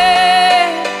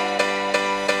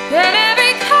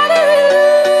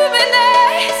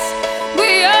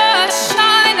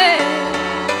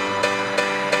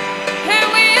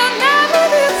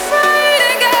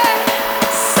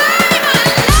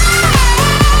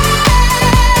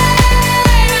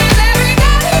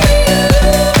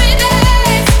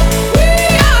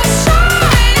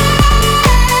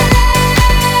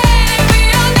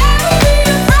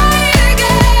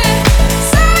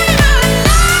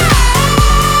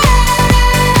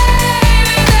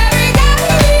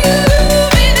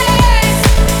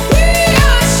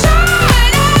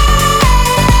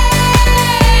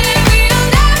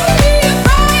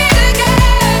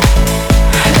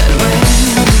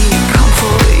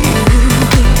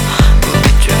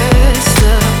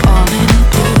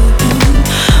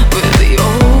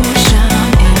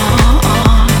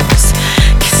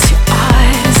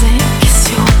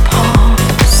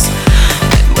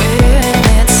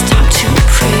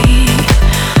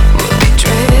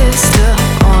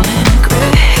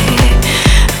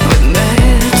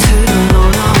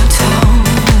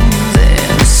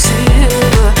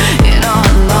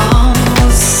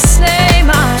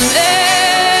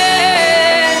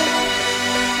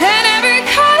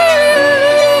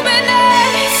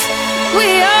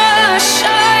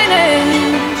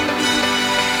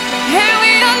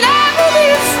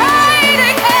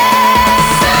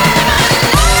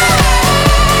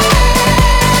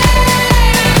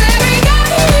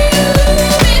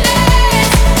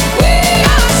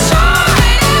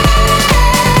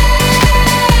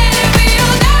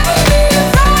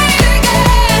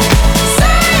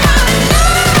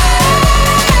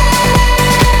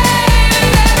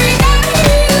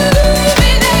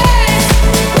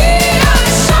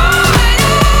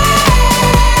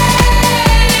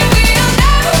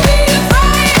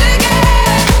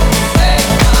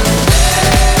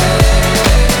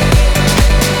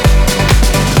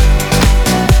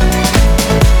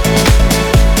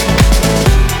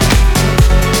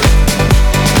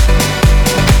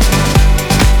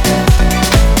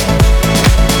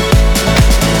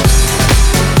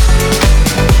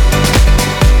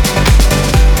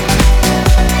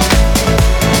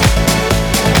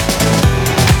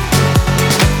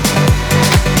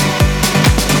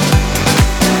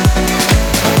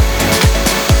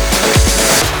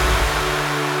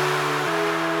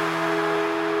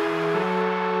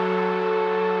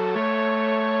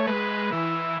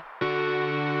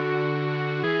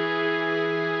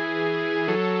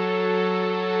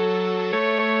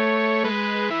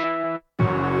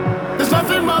 There's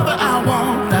nothing more that I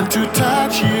want than to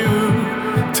touch you,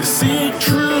 to see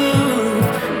truth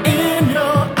in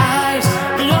your eyes.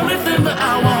 The only thing that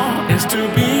I want is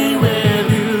to be with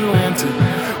you and to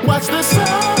watch the sunrise.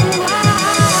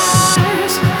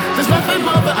 There's nothing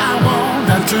more that I want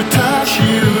than to touch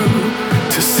you,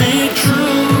 to see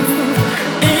truth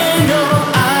in your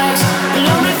eyes. The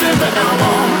only thing that I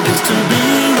want is to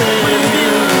be with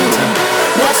you, to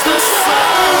watch the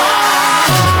sunrise.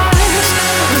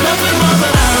 There's nothing more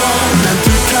that I want than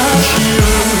to touch you,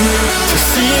 to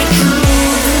see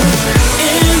truth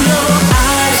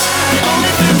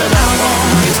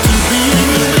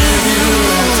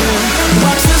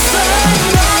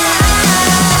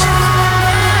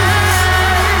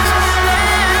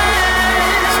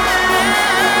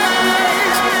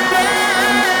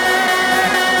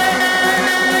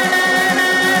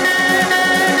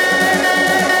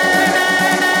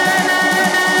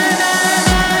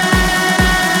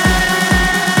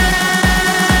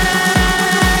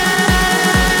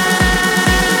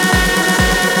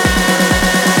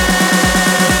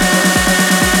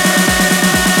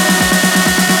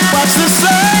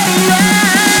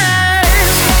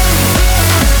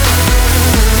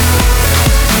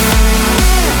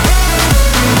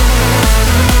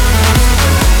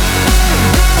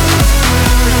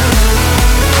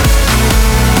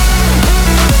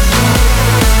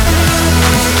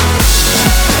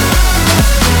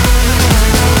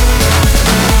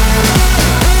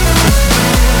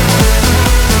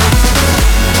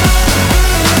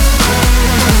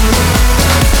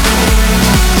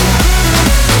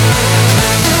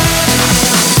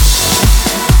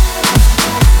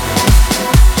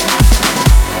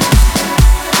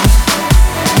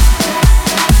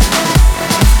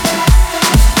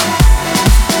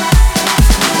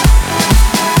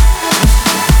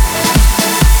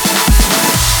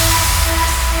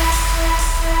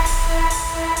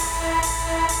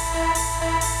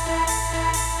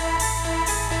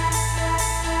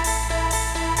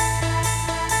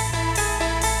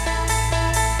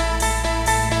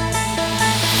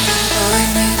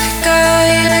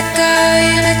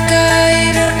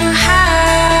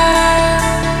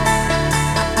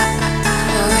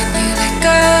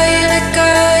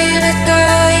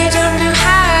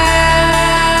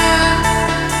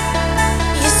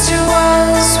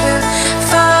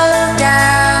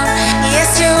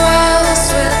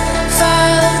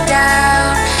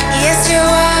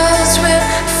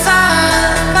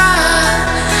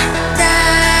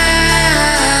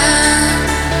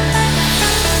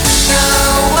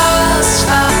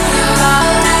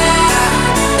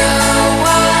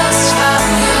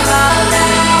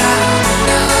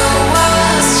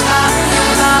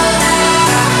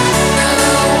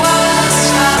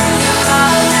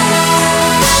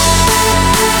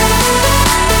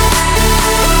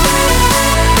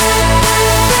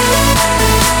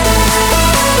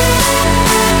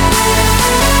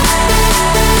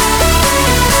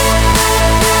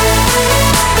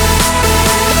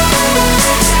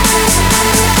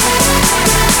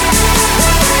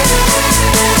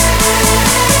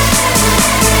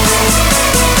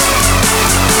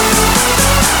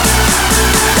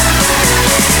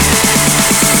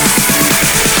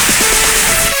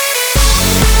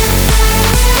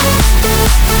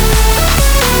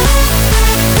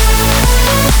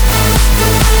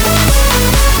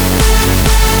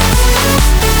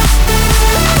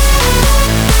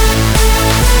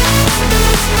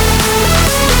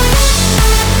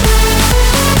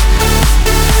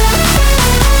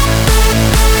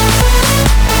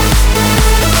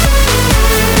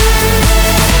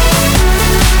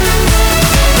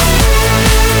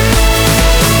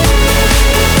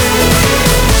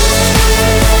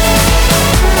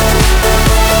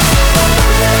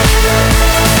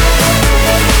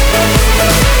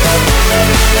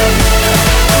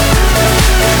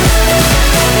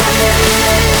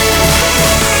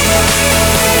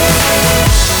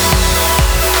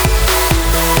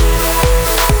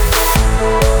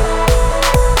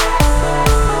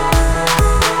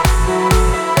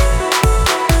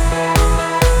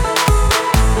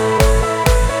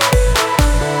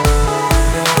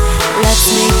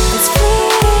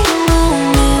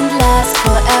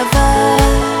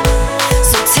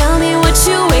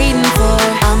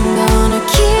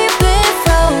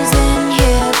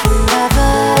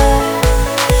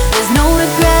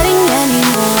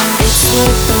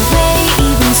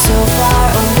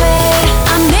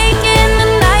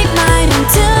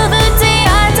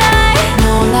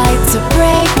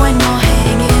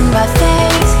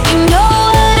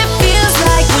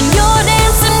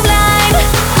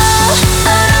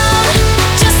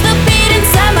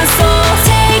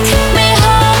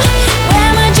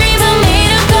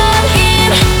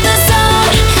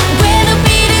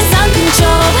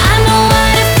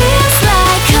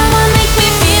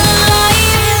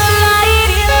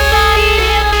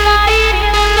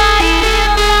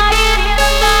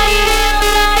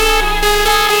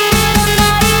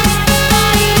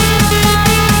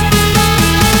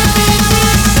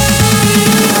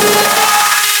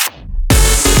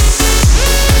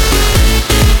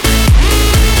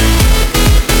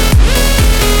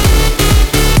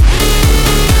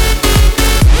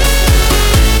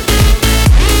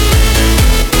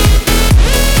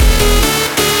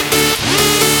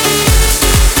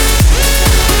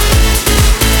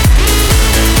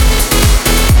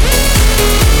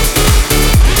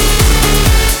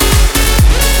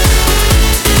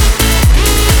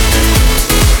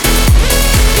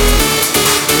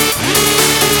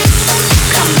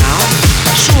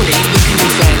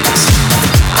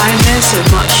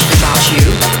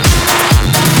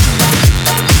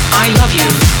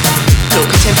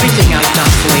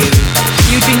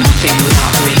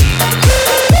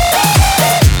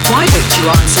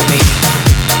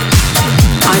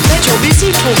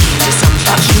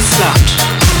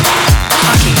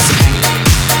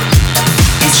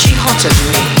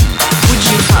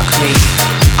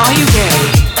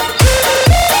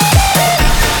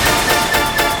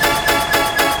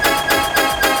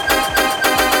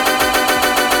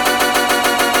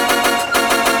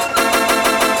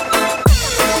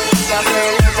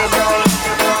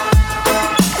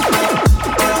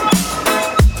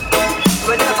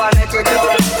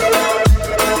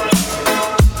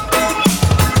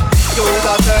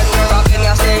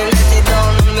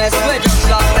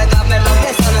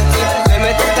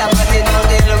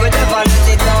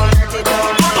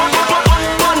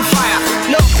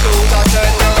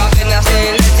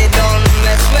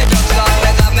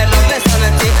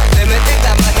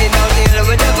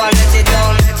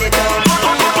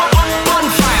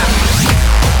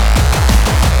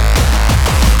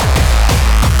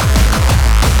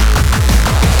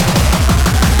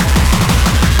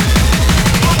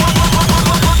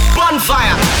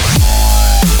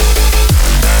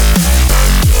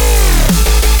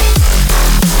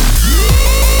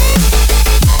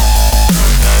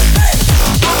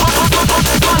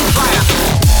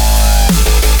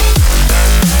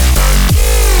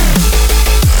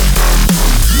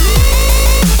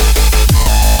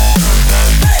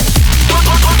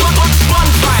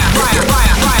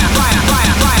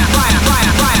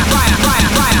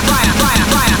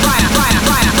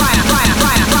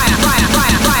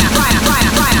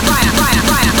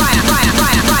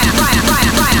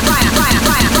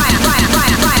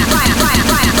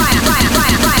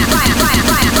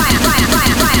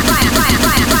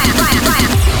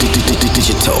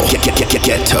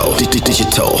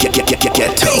digital,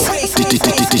 ghetto,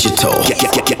 digital,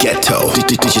 ghetto, ghetto,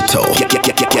 digital,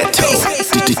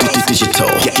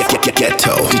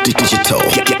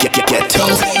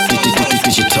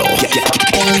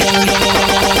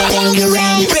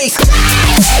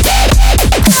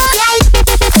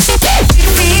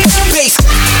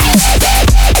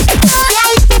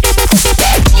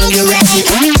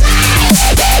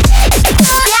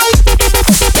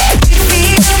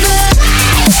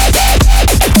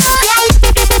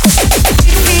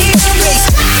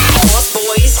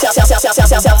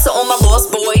 Shouts to all my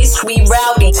lost boys, we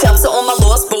rowdy. Shouts to all my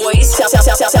lost boys. Shouts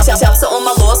to all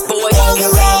my lost boys.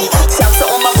 Shouts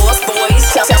to all my lost boys.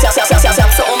 Shouts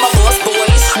to all my lost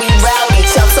boys, we rowdy.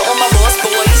 Shouts to all my lost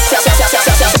boys.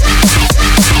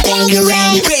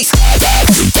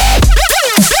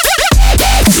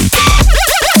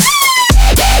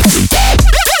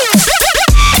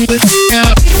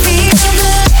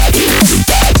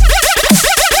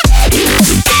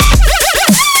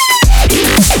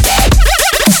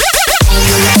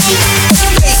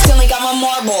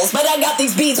 But I got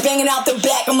these beats banging out the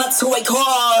back of my toy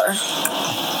car.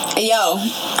 Hey yo,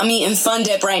 I'm eating Fun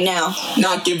Dip right now.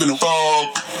 Not giving a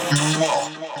fuck.